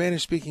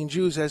Spanish-speaking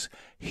Jews as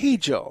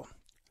hijo.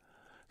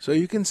 So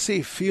you can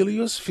see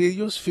filius,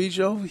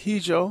 fijo,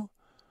 hijo,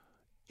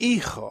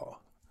 hijo.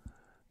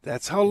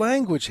 That's how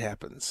language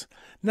happens.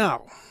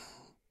 Now,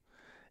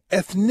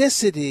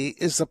 ethnicity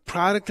is the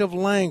product of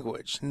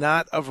language,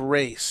 not of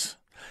race.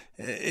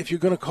 If you're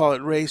going to call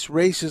it race,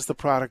 race is the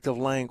product of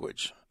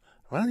language.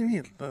 What do you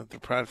mean, the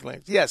Protestant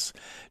language? Yes.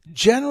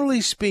 Generally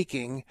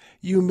speaking,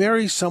 you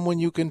marry someone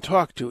you can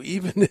talk to,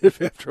 even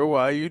if after a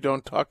while you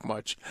don't talk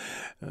much,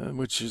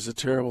 which is a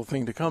terrible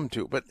thing to come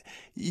to. But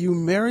you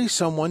marry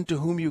someone to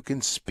whom you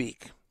can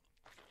speak.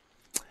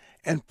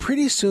 And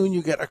pretty soon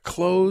you get a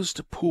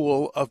closed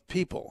pool of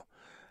people.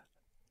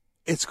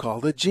 It's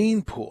called a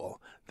gene pool.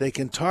 They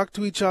can talk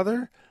to each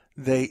other.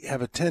 They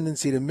have a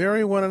tendency to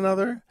marry one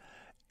another.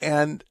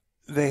 And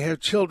they have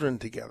children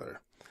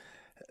together.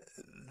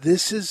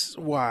 This is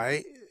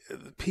why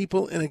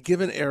people in a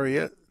given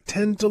area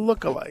tend to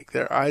look alike.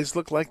 Their eyes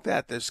look like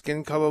that. Their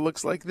skin color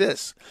looks like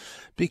this.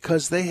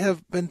 Because they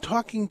have been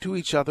talking to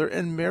each other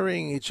and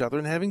marrying each other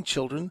and having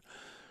children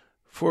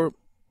for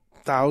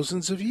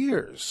thousands of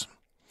years.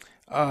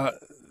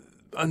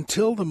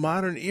 Until the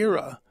modern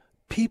era,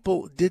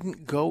 people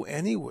didn't go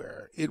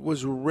anywhere. It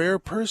was a rare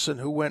person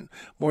who went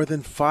more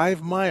than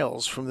 5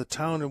 miles from the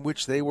town in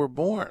which they were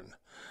born.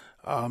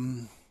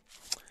 In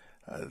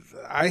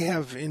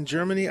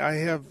Germany, I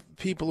have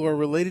people who are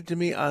related to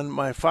me on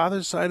my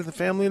father's side of the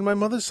family and my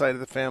mother's side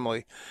of the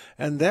family.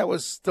 And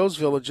those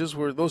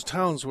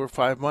towns were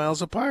 5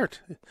 miles apart.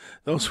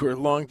 Those were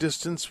long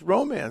distance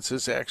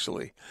romances,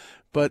 actually.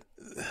 But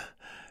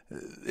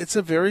it's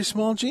a very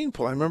small gene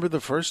pool. I remember the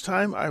first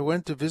time I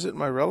went to visit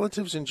my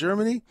relatives in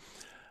Germany,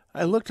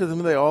 I looked at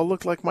them, they all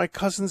looked like my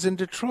cousins in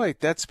Detroit.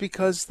 That's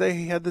because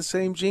they had the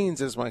same genes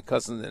as my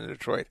cousins in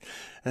Detroit.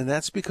 And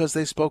that's because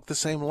they spoke the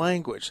same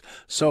language.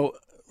 So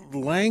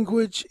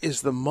language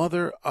is the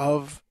mother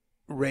of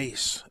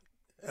race.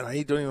 And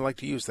I don't even like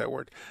to use that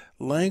word.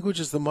 Language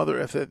is the mother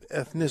of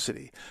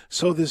ethnicity.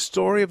 So this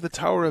story of the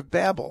Tower of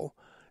Babel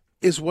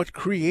is what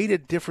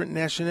created different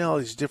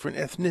nationalities, different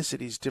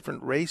ethnicities,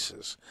 different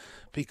races.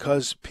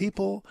 Because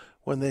people,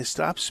 when they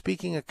stopped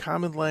speaking a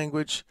common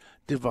language,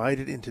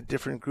 divided into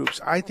different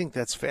groups. I think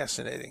that's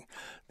fascinating.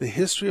 The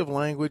history of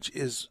language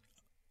is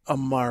a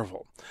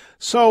marvel.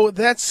 So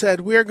that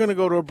said, we're going to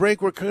go to a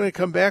break. We're going to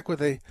come back with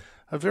a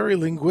very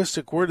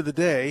linguistic word of the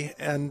day,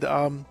 and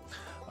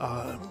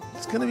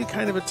it's going to be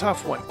kind of a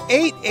tough one.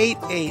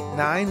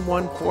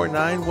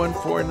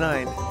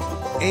 888-914-9149.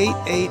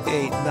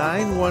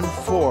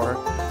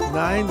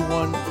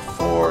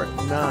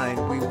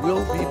 888-914-9149. We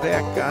will be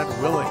back, God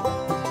willing.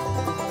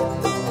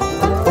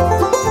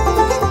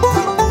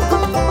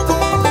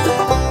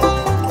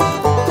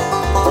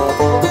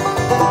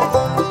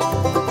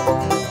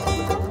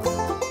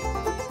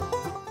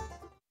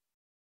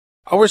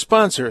 Our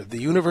sponsor, the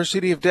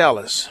University of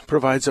Dallas,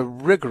 provides a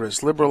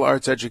rigorous liberal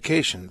arts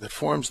education that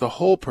forms the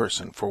whole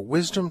person for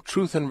wisdom,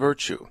 truth, and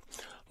virtue.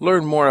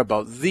 Learn more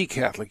about the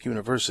Catholic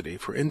University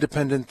for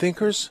independent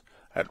thinkers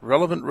at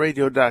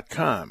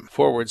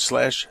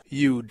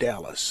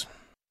relevantradio.com/UDallas.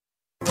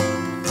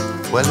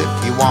 Well,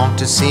 if you want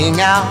to sing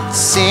out,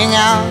 sing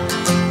out.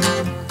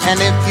 And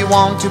if you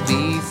want to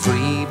be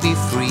free, be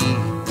free.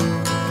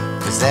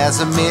 'Cause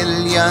there's a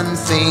million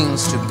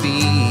things to be,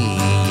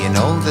 you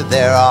know that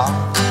there are.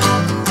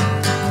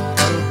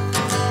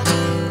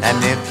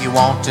 And if you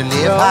want to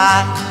live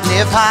high,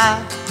 live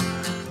high.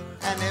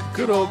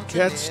 Good old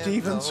Cat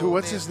Stevens, who,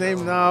 what's his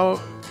name now?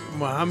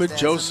 Muhammad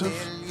Joseph?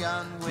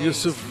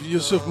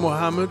 Yusuf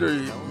Muhammad, or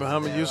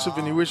Muhammad Yusuf,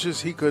 and he wishes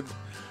he could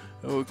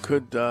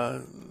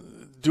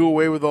do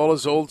away with all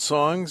his old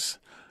songs.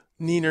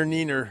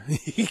 Neener.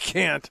 He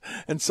can't,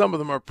 and some of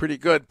them are pretty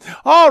good.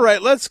 All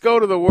right, let's go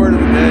to the word of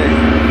the day.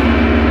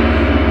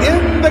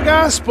 In the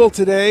gospel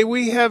today,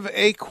 we have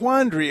a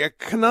quandary, a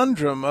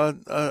conundrum,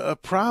 a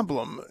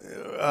problem.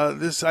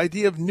 This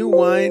idea of new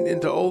wine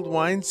into old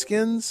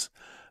wineskins.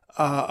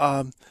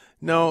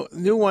 No,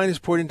 new wine is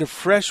poured into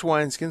fresh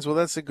wineskins. Well,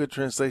 that's a good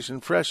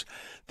translation, fresh.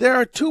 There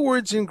are two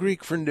words in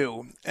Greek for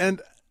new,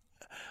 and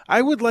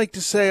I would like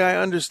to say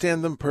I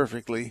understand them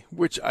perfectly,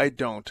 which I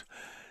don't.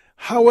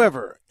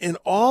 However, in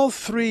all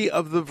three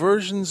of the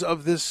versions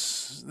of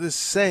this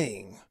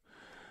saying,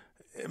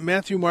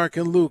 Matthew, Mark,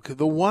 and Luke,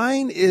 the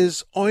wine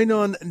is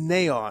oinon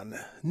neon,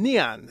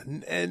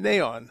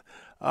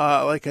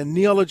 like a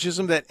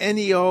neologism, that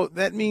neo,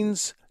 that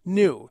means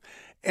new.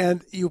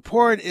 And you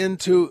pour it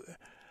into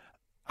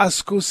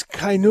askus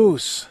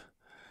kainos.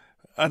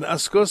 An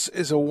askus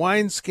is a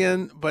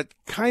wineskin, but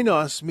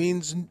kainos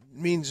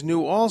means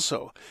new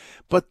also.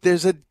 But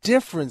there's a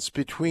difference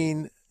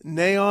between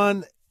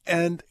neon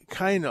and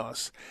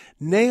kainos.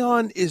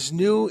 Neon is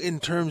new in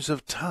terms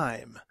of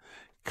time.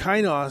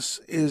 Kainos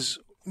is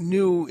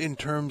new in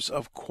terms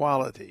of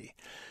quality.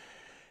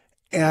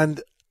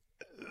 And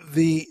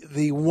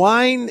the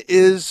wine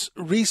is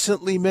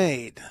recently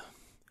made.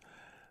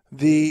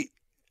 The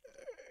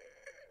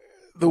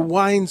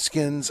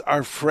wineskins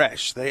are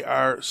fresh. They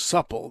are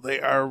supple. They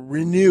are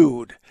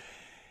renewed.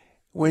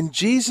 When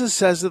Jesus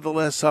says at the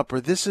Last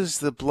Supper, this is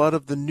the blood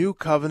of the new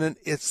covenant,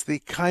 it's the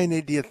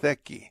kaine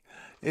diatheke.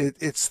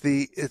 It's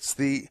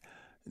the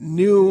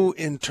new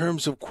in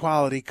terms of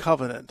quality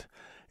covenant.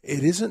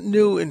 It isn't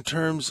new in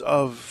terms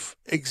of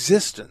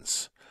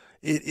existence.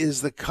 It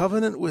is the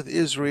covenant with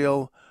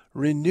Israel,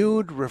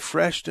 renewed,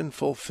 refreshed, and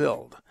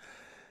fulfilled.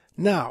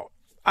 Now,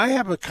 I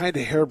have a kind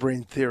of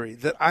harebrained theory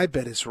that I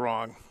bet is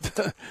wrong.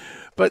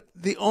 But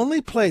the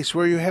only place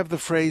where you have the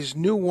phrase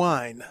new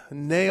wine,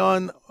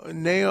 neon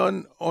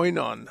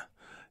oinon,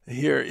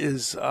 here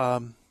is,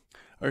 or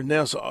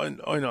neos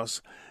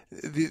oinos,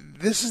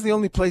 this is the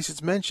only place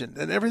it's mentioned.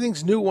 And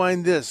everything's new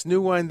wine this,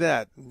 new wine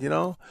that, you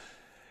know.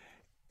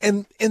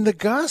 And in the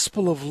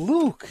Gospel of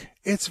Luke,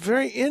 it's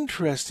very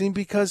interesting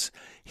because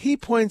he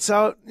points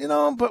out, you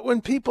know, but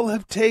when people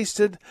have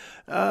tasted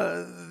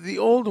the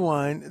old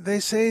wine, they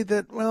say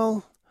that,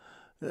 well,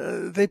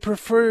 they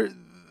prefer,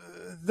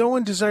 no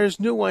one desires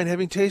new wine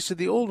having tasted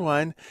the old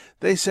wine.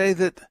 They say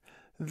that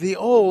the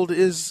old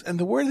is, and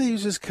the word they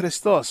use is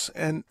Christos,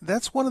 and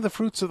that's one of the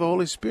fruits of the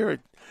Holy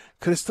Spirit.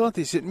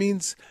 Christotis, it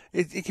means,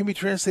 it can be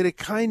translated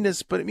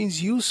kindness, but it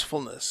means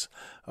usefulness,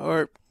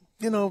 or,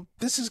 you know,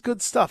 this is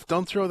good stuff.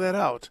 Don't throw that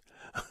out.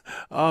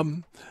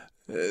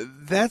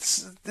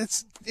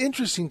 That's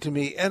interesting to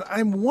me, and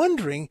I'm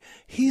wondering.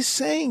 He's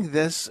saying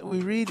this.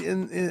 We read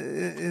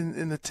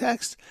in the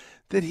text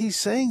that he's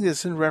saying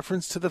this in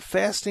reference to the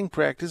fasting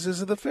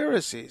practices of the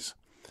Pharisees.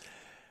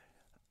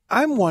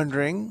 I'm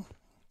wondering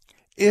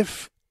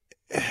if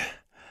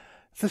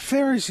the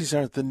Pharisees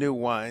aren't the new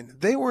wine.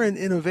 They were an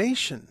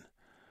innovation.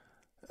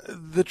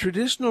 The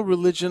traditional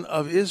religion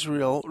of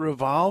Israel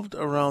revolved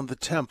around the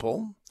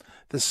temple.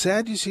 The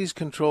Sadducees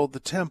controlled the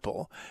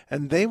temple,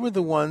 and they were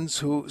the ones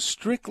who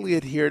strictly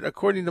adhered,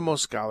 according to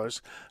most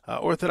scholars.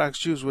 Orthodox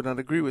Jews would not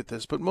agree with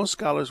this, but most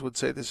scholars would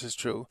say this is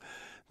true,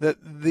 that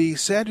the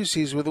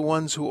Sadducees were the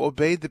ones who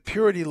obeyed the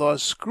purity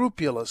laws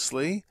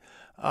scrupulously.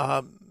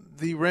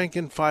 The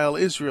rank-and-file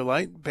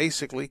Israelite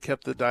basically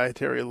kept the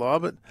dietary law,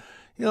 but,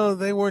 you know,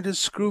 they weren't as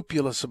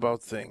scrupulous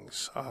about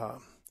things.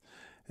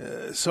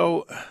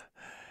 So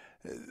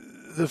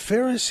the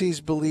Pharisees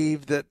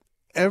believed that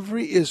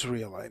every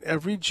Israelite,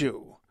 every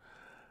Jew,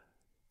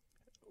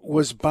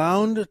 was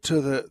bound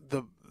to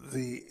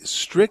the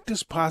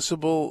strictest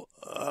possible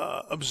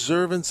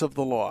observance of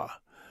the law.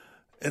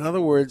 In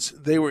other words,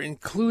 they were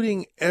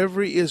including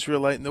every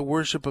Israelite in the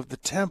worship of the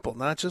temple,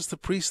 not just the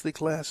priestly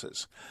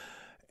classes.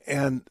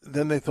 And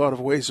then they thought of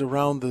ways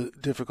around the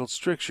difficult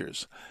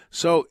strictures.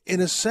 So, in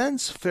a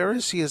sense,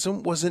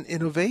 Phariseeism was an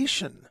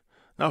innovation.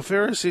 Now,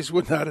 Pharisees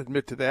would not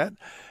admit to that,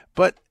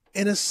 but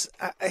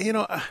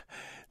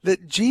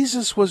that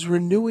Jesus was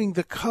renewing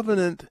the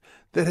covenant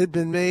that had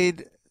been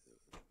made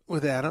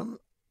with Adam,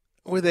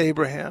 with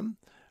Abraham,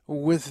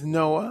 with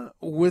Noah,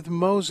 with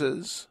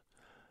Moses,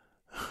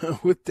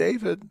 with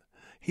David.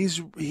 He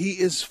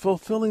is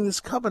fulfilling this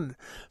covenant.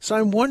 So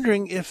I'm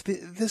wondering if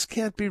this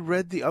can't be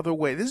read the other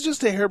way. This is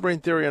just a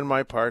harebrained theory on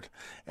my part,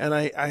 and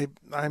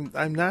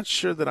I'm not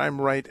sure that I'm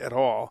right at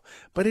all.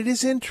 But it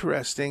is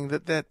interesting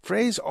that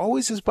phrase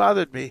always has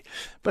bothered me.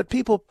 But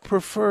people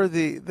prefer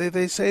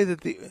they say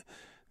that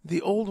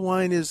the old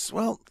wine is,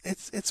 well,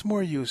 it's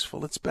more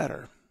useful, it's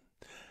better.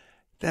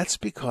 That's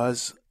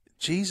because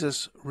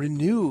Jesus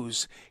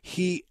renews,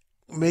 he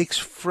makes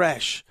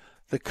fresh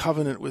the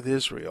covenant with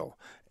Israel.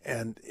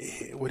 And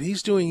what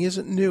he's doing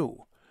isn't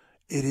new.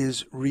 It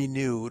is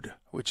renewed,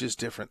 which is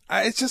different.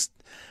 I'm just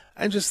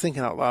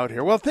thinking out loud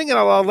here. Well, thinking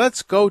out loud,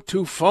 let's go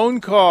to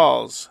phone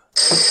calls.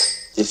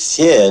 The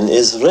phone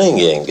is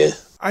ringing.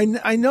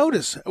 I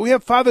notice. We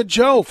have Father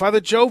Joe.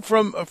 Father Joe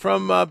from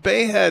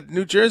Bayhead,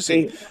 New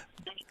Jersey.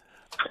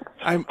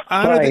 I'm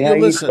honored that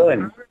you listen.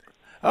 Doing?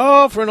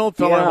 Oh, for an old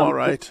fellow, I'm all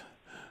right.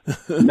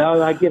 No,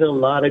 I get a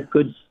lot of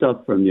good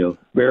stuff from you.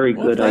 Very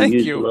good. Well, thank I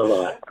use you. it a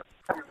lot.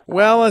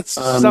 Well, it's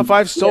stuff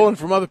I've stolen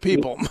from other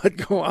people, but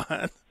go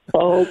on.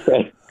 Oh,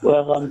 okay.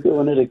 Well, I'm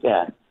doing it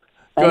again.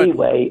 Good.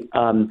 Anyway,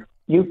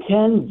 you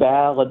can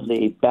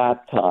validly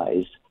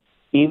baptize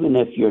even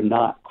if you're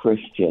not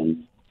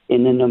Christian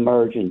in an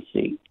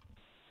emergency.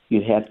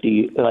 You have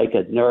to, like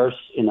a nurse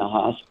in a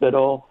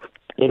hospital,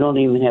 they don't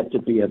even have to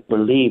be a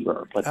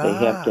believer, but they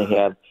have to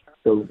have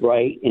the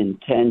right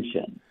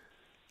intention.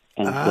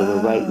 And so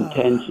the right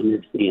intention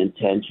is the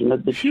intention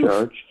of the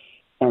church.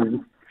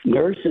 And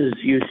nurses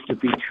used to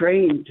be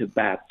trained to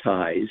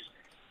baptize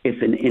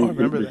if an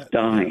infant was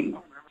dying.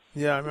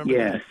 Yeah, I remember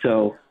that.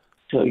 So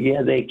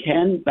they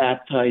can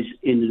baptize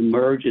in an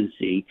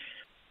emergency.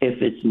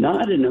 If it's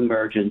not an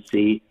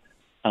emergency,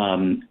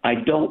 I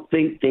don't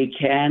think they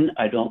can.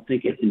 I don't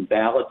think it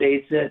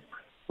invalidates it,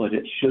 but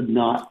it should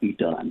not be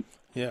done.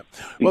 Yeah.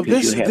 Well,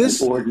 this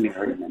an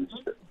ordinary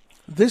minister.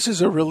 This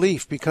is a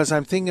relief because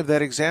I'm thinking of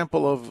that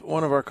example of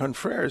one of our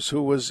confreres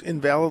who was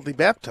invalidly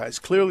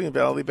baptized, clearly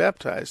invalidly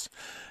baptized.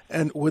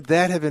 And would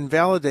that have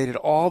invalidated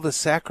all the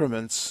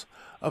sacraments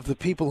of the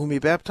people whom he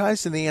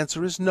baptized? And the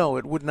answer is no,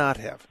 it would not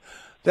have.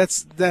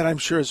 That I'm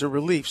sure is a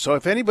relief. So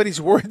if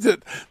anybody's worried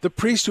that the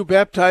priest who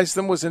baptized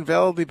them was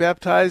invalidly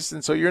baptized,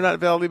 and so you're not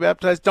validly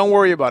baptized, don't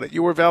worry about it.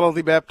 You were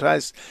validly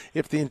baptized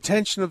if the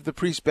intention of the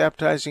priest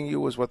baptizing you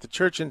was what the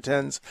church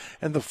intends,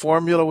 and the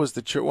formula was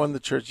the one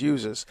the church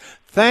uses.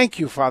 Thank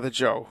you, Father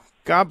Joe.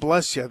 God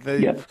bless you.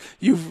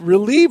 You've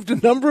relieved a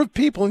number of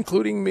people,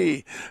 including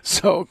me.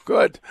 So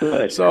good.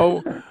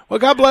 So, well,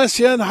 God bless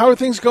you. And how are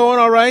things going?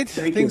 All right?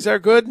 Things are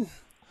good?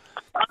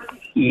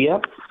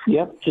 Yep.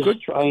 Just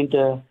good. trying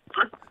to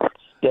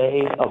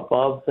stay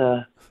above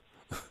water.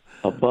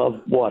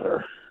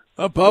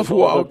 Above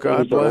water.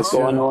 God bless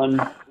going you.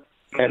 on,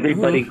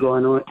 everybody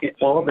going on,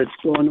 all that's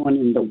going on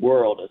in the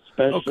world,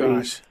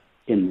 especially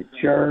in the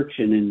church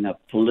and in the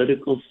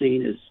political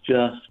scene, is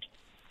just,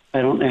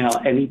 I don't know how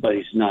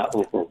anybody's not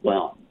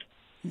overwhelmed.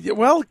 Yeah,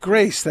 well,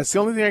 grace, that's the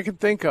only thing I can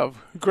think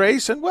of.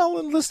 Grace, and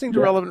listening to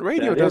relevant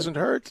radio doesn't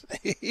hurt.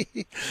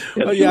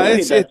 Oh, yeah,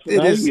 it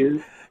is.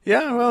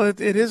 Yeah, well,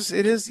 it is,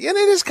 and it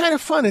is kind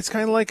of fun. It's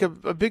kind of like a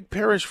big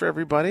parish for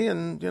everybody,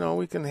 and,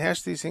 we can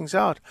hash these things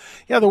out.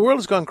 Yeah, the world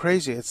has gone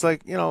crazy. It's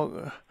like,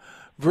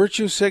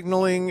 virtue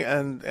signaling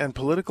and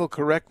political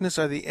correctness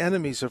are the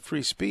enemies of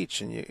free speech,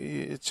 and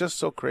it's just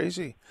so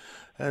crazy.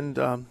 And,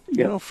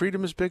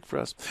 freedom is big for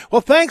us.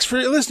 Well, thanks for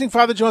listening,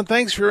 Father John.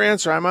 Thanks for your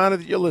answer. I'm honored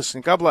that you're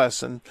listening. God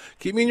bless. And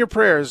keep me in your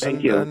prayers.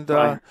 Thank you. And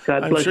God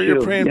I'm bless sure you're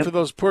you. praying for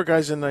those poor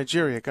guys in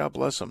Nigeria. God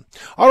bless them.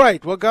 All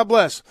right. Well, God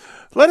bless.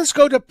 Let us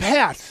go to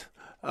Pat,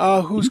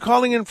 who's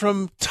calling in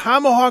from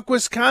Tomahawk,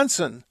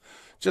 Wisconsin,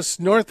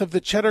 just north of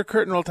the Cheddar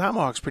Curtain. Well,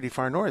 Tomahawk's pretty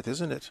far north,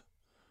 isn't it?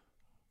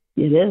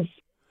 It is.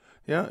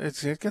 Yeah,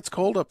 it gets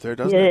cold up there,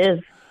 doesn't it? It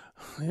is.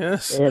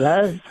 Yes. It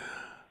does.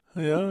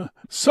 Yeah.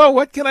 So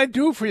what can I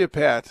do for you,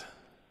 Pat?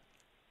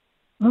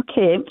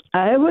 Okay.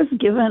 I was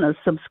given a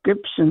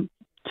subscription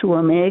to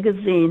a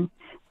magazine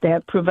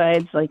that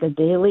provides like a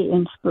daily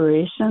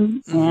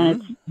inspiration,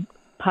 and it's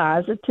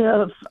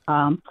positive.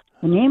 The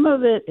name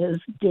of it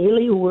is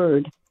Daily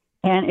Word,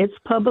 and it's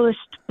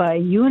published by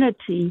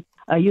Unity,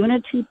 a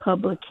Unity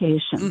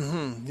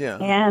publication. Yeah.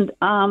 And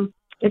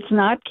it's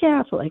not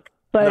Catholic,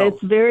 but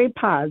it's very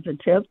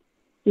positive.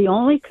 The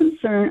only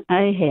concern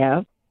I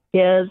have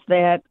is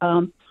that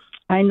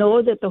I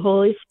know that the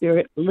Holy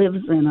Spirit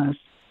lives in us,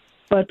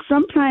 but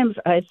sometimes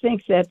I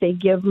think that they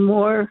give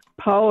more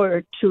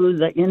power to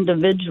the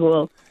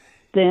individual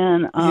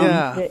than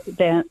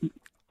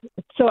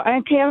so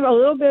I have a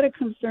little bit of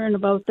concern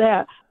about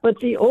that. But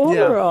the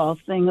overall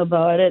thing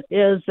about it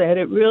is that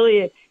it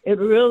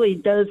really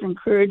does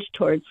encourage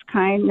towards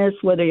kindness,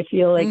 whether you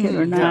feel like it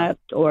or not,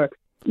 or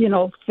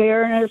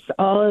fairness,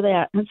 all of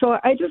that. And so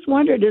I just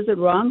wondered, is it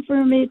wrong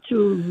for me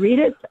to read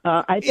it?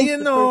 I think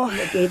the person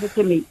that gave it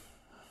to me.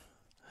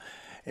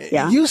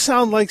 Yeah. You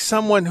sound like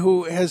someone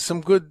who has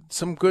some good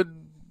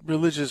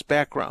religious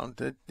background,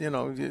 that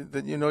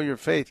your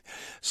faith.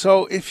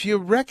 So if you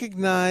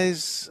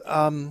recognize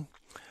the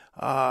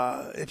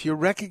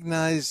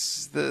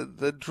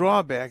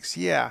drawbacks,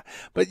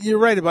 but you're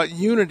right about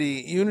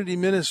Unity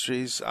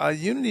Ministries.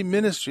 Unity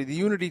Ministry, the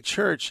Unity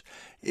Church,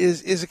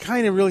 is a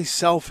kind of really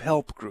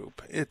self-help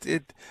group.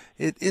 It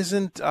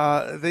isn't.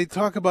 They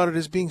talk about it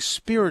as being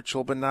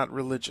spiritual but not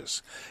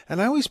religious.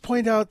 And I always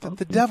point out that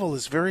the devil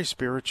is very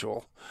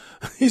spiritual.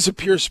 He's a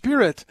pure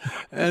spirit,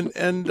 and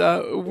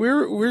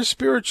we're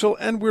spiritual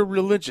and we're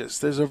religious.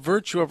 There's a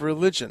virtue of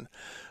religion,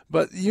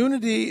 but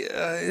Unity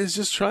is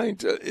just trying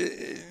to.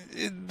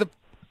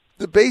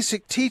 The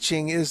basic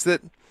teaching is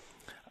that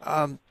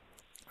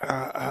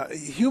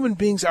human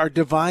beings are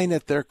divine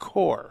at their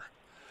core.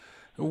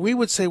 We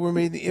would say we're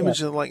made in the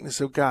image and the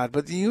likeness of God,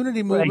 but the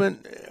Unity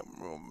movement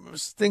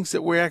thinks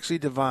that we're actually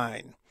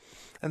divine,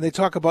 and they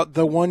talk about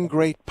the one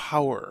great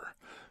power.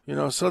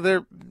 So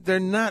they're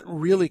not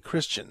really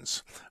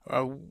Christians.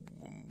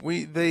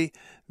 They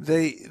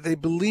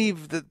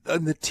believe that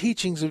in the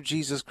teachings of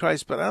Jesus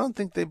Christ, but I don't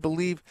think they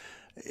believe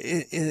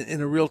in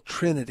a real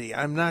Trinity.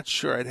 I'm not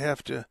sure. I'd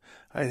have to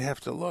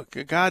look.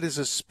 God is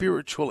a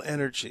spiritual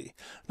energy.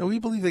 No, we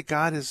believe that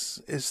God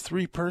is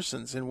three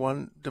persons in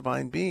one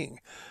divine being,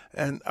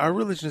 and our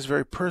religion is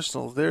very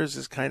personal. Theirs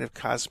is kind of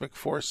cosmic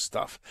force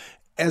stuff,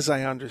 as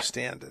I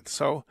understand it.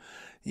 So.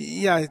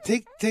 Yeah,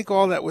 take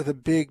all that with a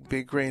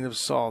big grain of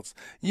salt.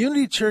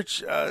 Unity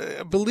Church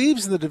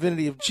believes in the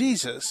divinity of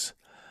Jesus,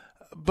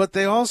 but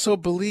they also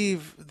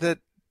believe that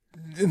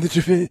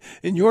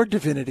in your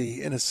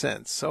divinity, in a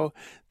sense. So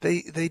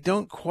they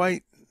don't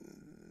quite.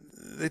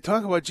 They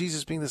talk about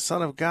Jesus being the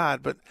Son of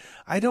God, but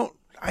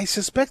I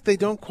suspect they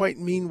don't quite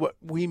mean what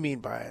we mean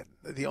by it,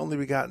 the only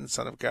begotten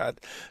Son of God.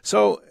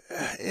 So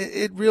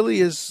it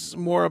really is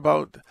more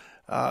about.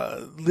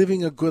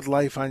 Living a good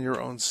life on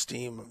your own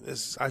steam.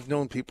 I've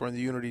known people in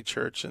the Unity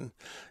Church, and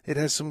it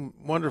has some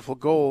wonderful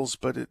goals,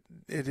 but it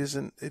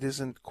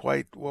isn't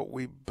quite what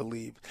we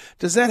believe.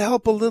 Does that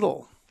help a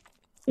little?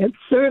 It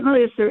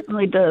certainly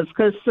does,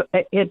 because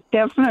it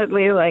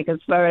definitely, like,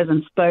 as far as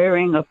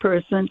inspiring a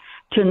person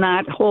to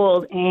not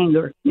hold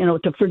anger,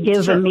 to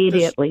forgive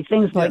immediately,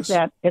 things like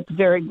that. It's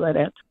very good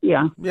at, Yeah.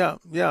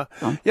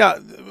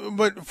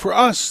 But for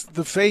us,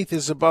 the faith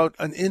is about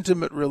an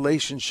intimate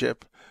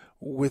relationship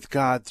with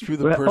God through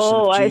the person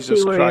of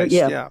Jesus Christ.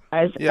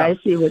 I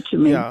see what you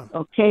mean. Yeah.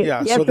 Okay.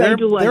 Yeah. Yes, So they're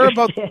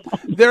understand.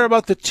 they're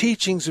about the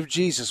teachings of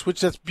Jesus, which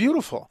that's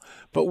beautiful.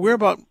 But we're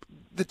about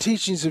the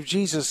teachings of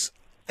Jesus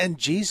and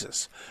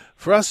Jesus.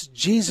 For us,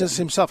 Jesus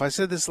himself, I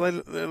said this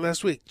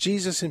last week,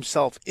 Jesus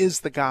himself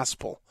is the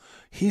gospel.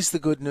 He's the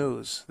good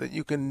news that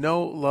you can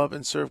know, love,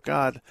 and serve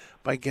God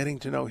by getting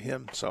to know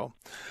him. So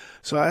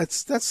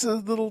that's a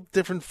little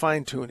different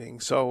fine tuning.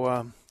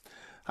 So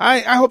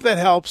I hope that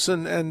helps,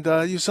 and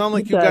you sound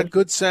like you've got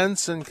good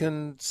sense and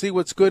can see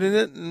what's good in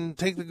it and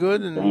take the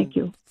good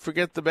and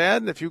forget the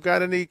bad. And if you've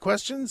got any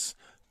questions,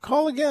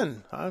 call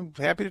again. I'm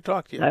happy to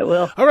talk to you. I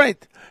will. All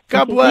right.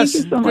 God bless.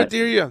 Thank you so Good much. to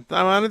hear you.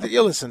 I'm honored that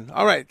you listen.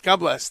 All right. God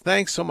bless.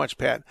 Thanks so much,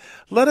 Pat.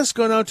 Let us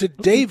go now to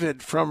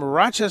David from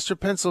Rochester,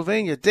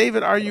 Pennsylvania.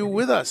 David, are you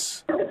with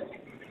us?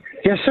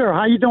 Yes, sir.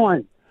 How you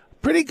doing?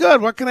 Pretty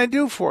good. What can I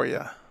do for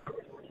you?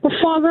 Well,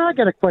 Father, I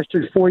got a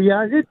question for you.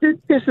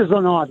 This is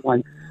an odd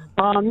one.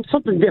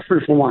 Something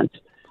different for once.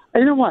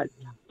 You know what?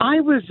 I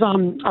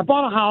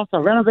bought a house, I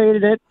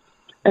renovated it,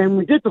 and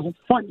we did the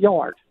front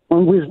yard.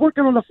 When we was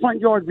working on the front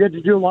yard, we had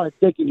to do a lot of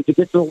digging to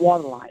get to the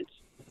water lines.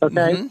 Okay?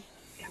 Mm-hmm.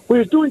 We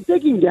was doing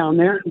digging down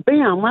there, and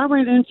bam, I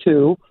ran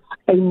into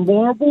a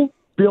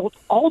marble-built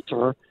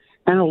altar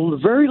and a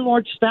very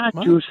large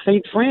statue of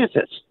St.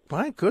 Francis.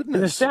 My goodness.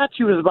 And the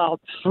statue is about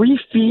 3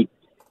 feet.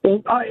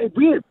 And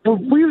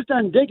we was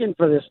done digging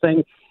for this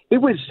thing. It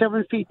was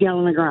 7 feet down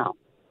on the ground.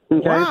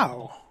 Okay?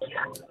 Wow.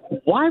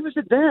 Why was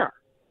it there?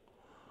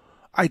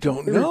 I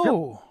don't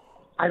know.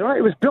 I don't know.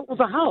 It was built with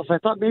a house. I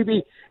thought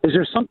maybe, is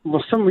there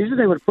some reason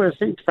they would put a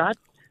St.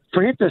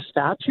 Francis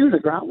statue in the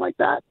ground like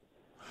that?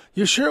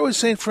 You're sure it was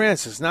St.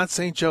 Francis, not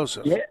St.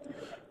 Joseph? Yeah.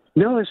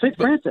 No, it's St.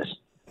 Francis.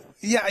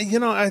 Yeah,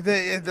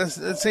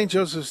 the St.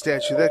 Joseph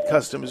statue, that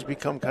custom has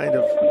become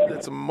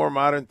it's a more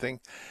modern thing.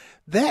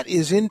 That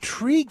is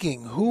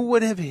intriguing. Who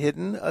would have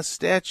hidden a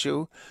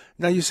statue?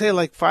 Now, you say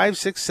like 5,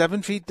 6,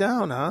 7 feet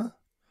down, huh?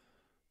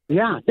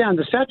 Yeah, and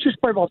the statue's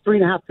probably about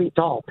 3.5 feet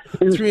tall.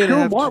 It was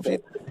 3.5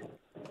 feet.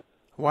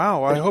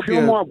 Wow, I hope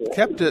you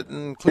kept it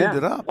and cleaned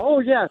it up. Oh,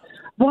 yeah.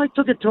 Well, I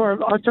took it to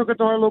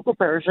our local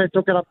parish. I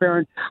took it up there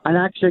and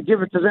actually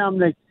give it to them.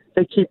 They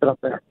keep it up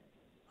there.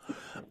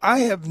 I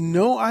have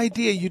no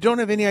idea. You don't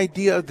have any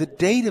idea of the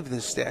date of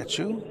this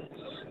statue?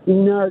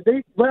 No,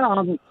 it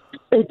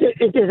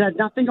had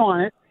nothing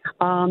on it.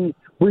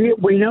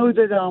 We know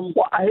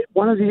that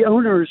one of the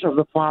owners of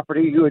the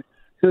property who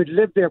had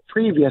lived there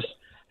previous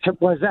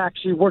was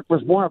actually worked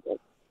with marble.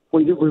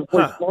 We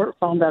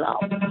found that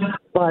out.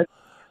 But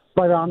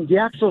the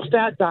actual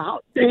the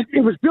house,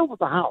 it was built with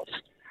the house.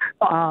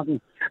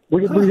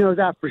 We know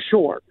that for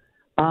sure.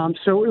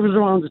 So it was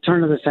around the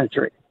turn of the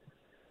century.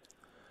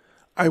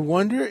 I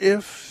wonder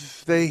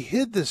if they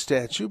hid the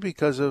statue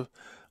because of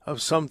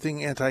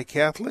something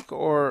anti-Catholic,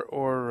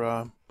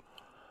 or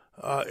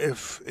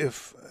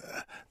if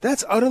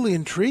that's utterly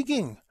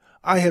intriguing.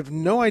 I have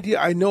no idea.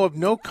 I know of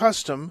no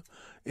custom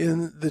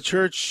in the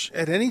church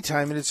at any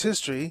time in its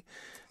history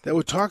that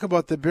would talk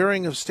about the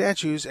burying of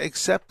statues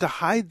except to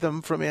hide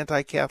them from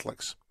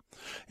anti-Catholics.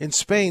 In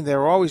Spain, they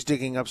were always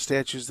digging up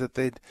statues that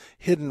they'd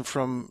hidden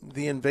from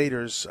the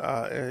invaders,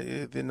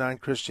 the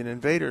non-Christian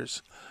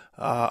invaders,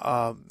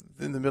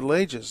 in the Middle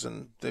Ages,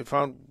 and they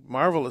found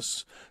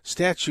marvelous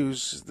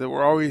statues that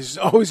were always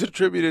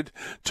attributed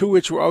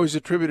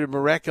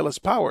miraculous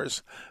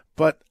powers.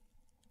 But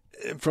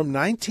from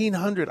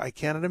 1900, I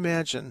cannot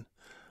imagine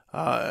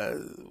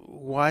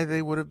why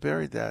they would have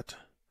buried that.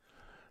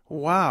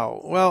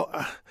 Wow. Well,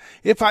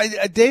 if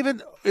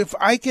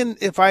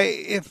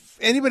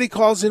anybody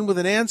calls in with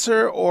an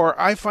answer or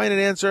I find an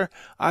answer,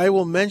 I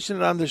will mention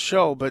it on the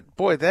show. But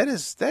boy, that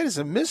is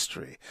a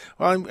mystery.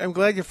 Well, I'm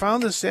glad you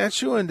found the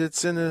statue and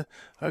it's in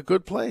a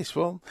good place.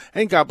 Well,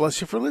 and God bless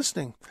you for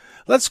listening.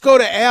 Let's go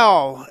to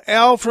Al.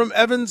 Al from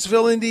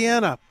Evansville,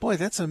 Indiana. Boy,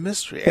 that's a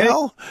mystery. Hey.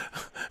 Al,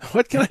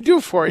 what can I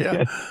do for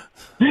you?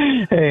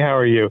 Hey, how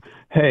are you?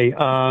 Hey,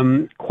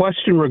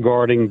 question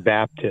regarding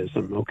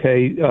baptism,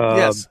 okay?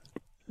 Yes.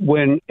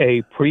 When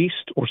a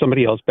priest or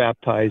somebody else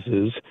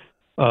baptizes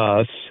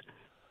us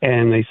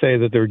and they say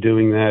that they're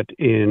doing that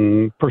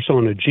in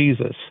persona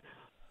Jesus,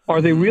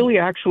 are they really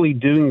actually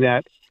doing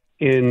that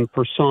in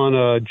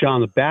persona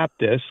John the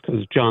Baptist?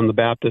 Because John the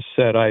Baptist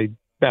said, I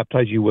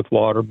baptize you with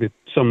water, but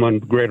someone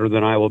greater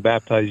than I will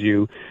baptize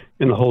you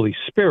in the Holy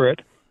Spirit.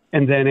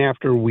 And then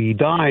after we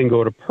die and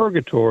go to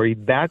purgatory,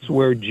 that's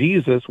where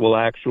Jesus will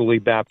actually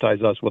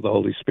baptize us with the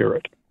Holy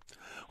Spirit.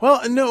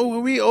 Well, no,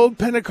 we old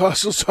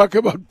Pentecostals talk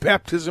about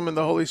baptism in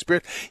the Holy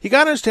Spirit. You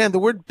got to understand, the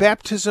word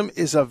baptism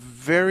is a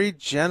very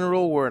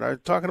general word. I was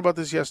talking about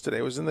this yesterday.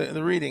 It was in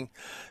the reading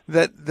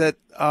that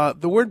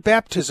the word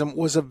baptism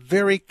was a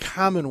very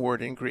common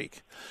word in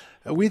Greek.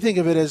 We think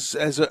of it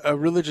as a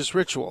religious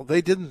ritual.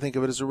 They didn't think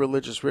of it as a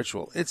religious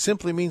ritual. It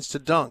simply means to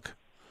dunk.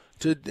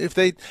 If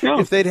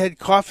they'd had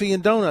coffee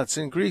and donuts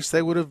in Greece,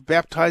 they would have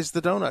baptized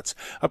the donuts.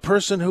 A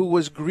person who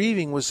was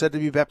grieving was said to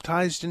be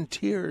baptized in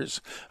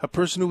tears. A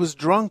person who was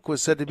drunk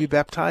was said to be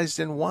baptized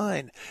in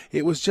wine.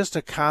 It was just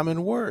a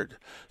common word.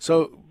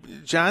 So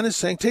John is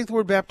saying, take the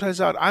word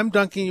baptize out. I'm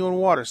dunking you in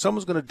water.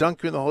 Someone's going to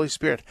dunk you in the Holy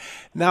Spirit.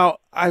 Now,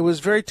 I was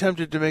very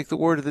tempted to make the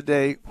word of the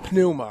day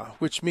pneuma,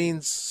 which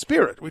means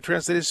spirit. We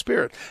translate it as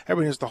spirit.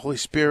 Everybody knows the Holy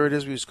Spirit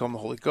is. We used to call him the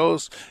Holy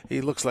Ghost.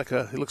 He looks like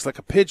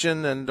a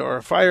pigeon or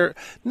a fire.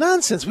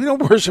 Nonsense. We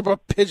don't worship a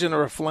pigeon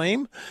or a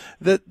flame.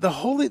 The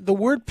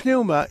word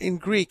pneuma in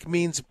Greek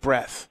means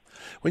breath.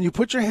 When you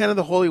put your hand in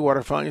the holy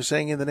water fountain, you're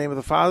saying in the name of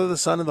the Father, the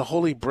Son, and the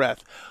Holy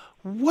Breath.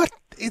 what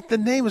in the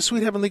name of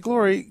sweet heavenly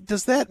glory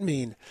does that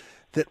mean?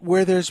 That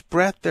where there's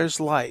breath, there's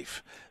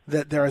life.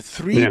 That there are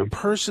three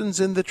persons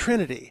in the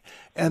Trinity,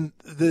 and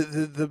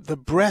the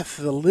breath,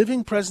 the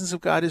living presence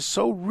of God is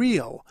so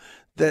real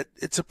that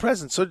it's a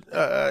presence. So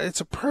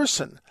it's a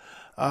person.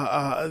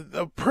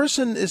 A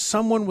person is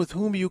someone with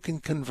whom you can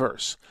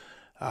converse.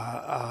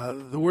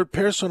 The word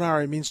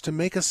personare means to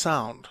make a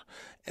sound,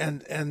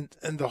 and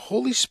the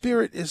Holy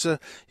Spirit is a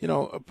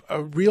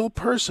real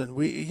person.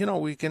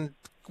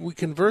 We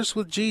converse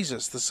with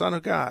Jesus, the Son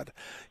of God.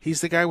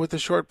 He's the guy with the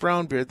short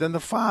brown beard. Then the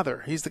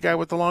Father. He's the guy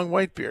with the long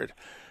white beard.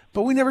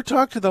 But we never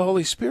talk to the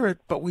Holy Spirit,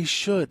 but we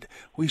should.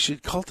 We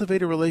should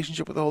cultivate a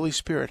relationship with the Holy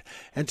Spirit.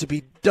 And to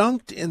be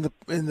dunked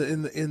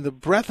in the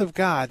breath of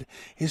God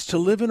is to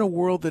live in a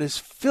world that is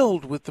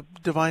filled with the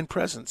divine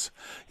presence.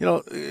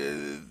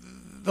 The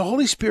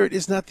Holy Spirit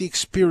is not the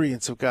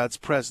experience of God's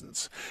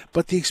presence,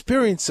 but the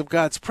experience of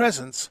God's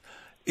presence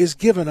is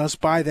given us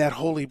by that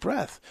holy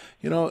breath.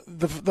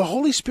 The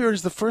Holy Spirit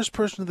is the first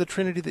person of the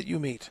Trinity that you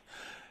meet.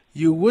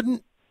 You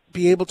wouldn't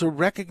be able to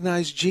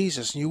recognize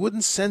Jesus, and you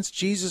wouldn't sense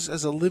Jesus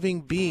as a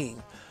living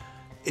being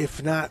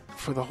if not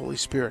for the Holy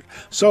Spirit.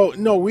 So,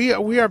 no, we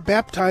are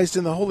baptized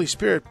in the Holy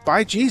Spirit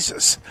by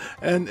Jesus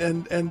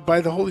and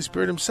by the Holy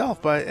Spirit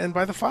himself, and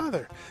by the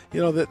Father.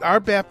 That our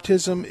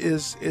baptism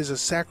is a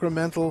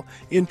sacramental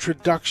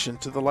introduction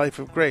to the life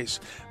of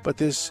grace. But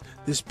this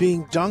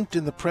being dunked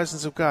in the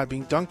presence of God,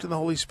 being dunked in the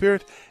Holy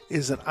Spirit,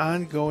 is an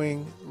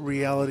ongoing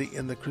reality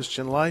in the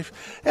Christian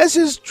life, as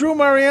is Drew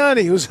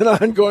Mariani, who's an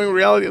ongoing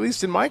reality, at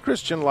least in my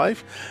Christian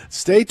life.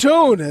 Stay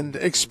tuned and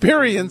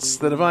experience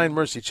the Divine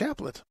Mercy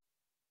Chaplet.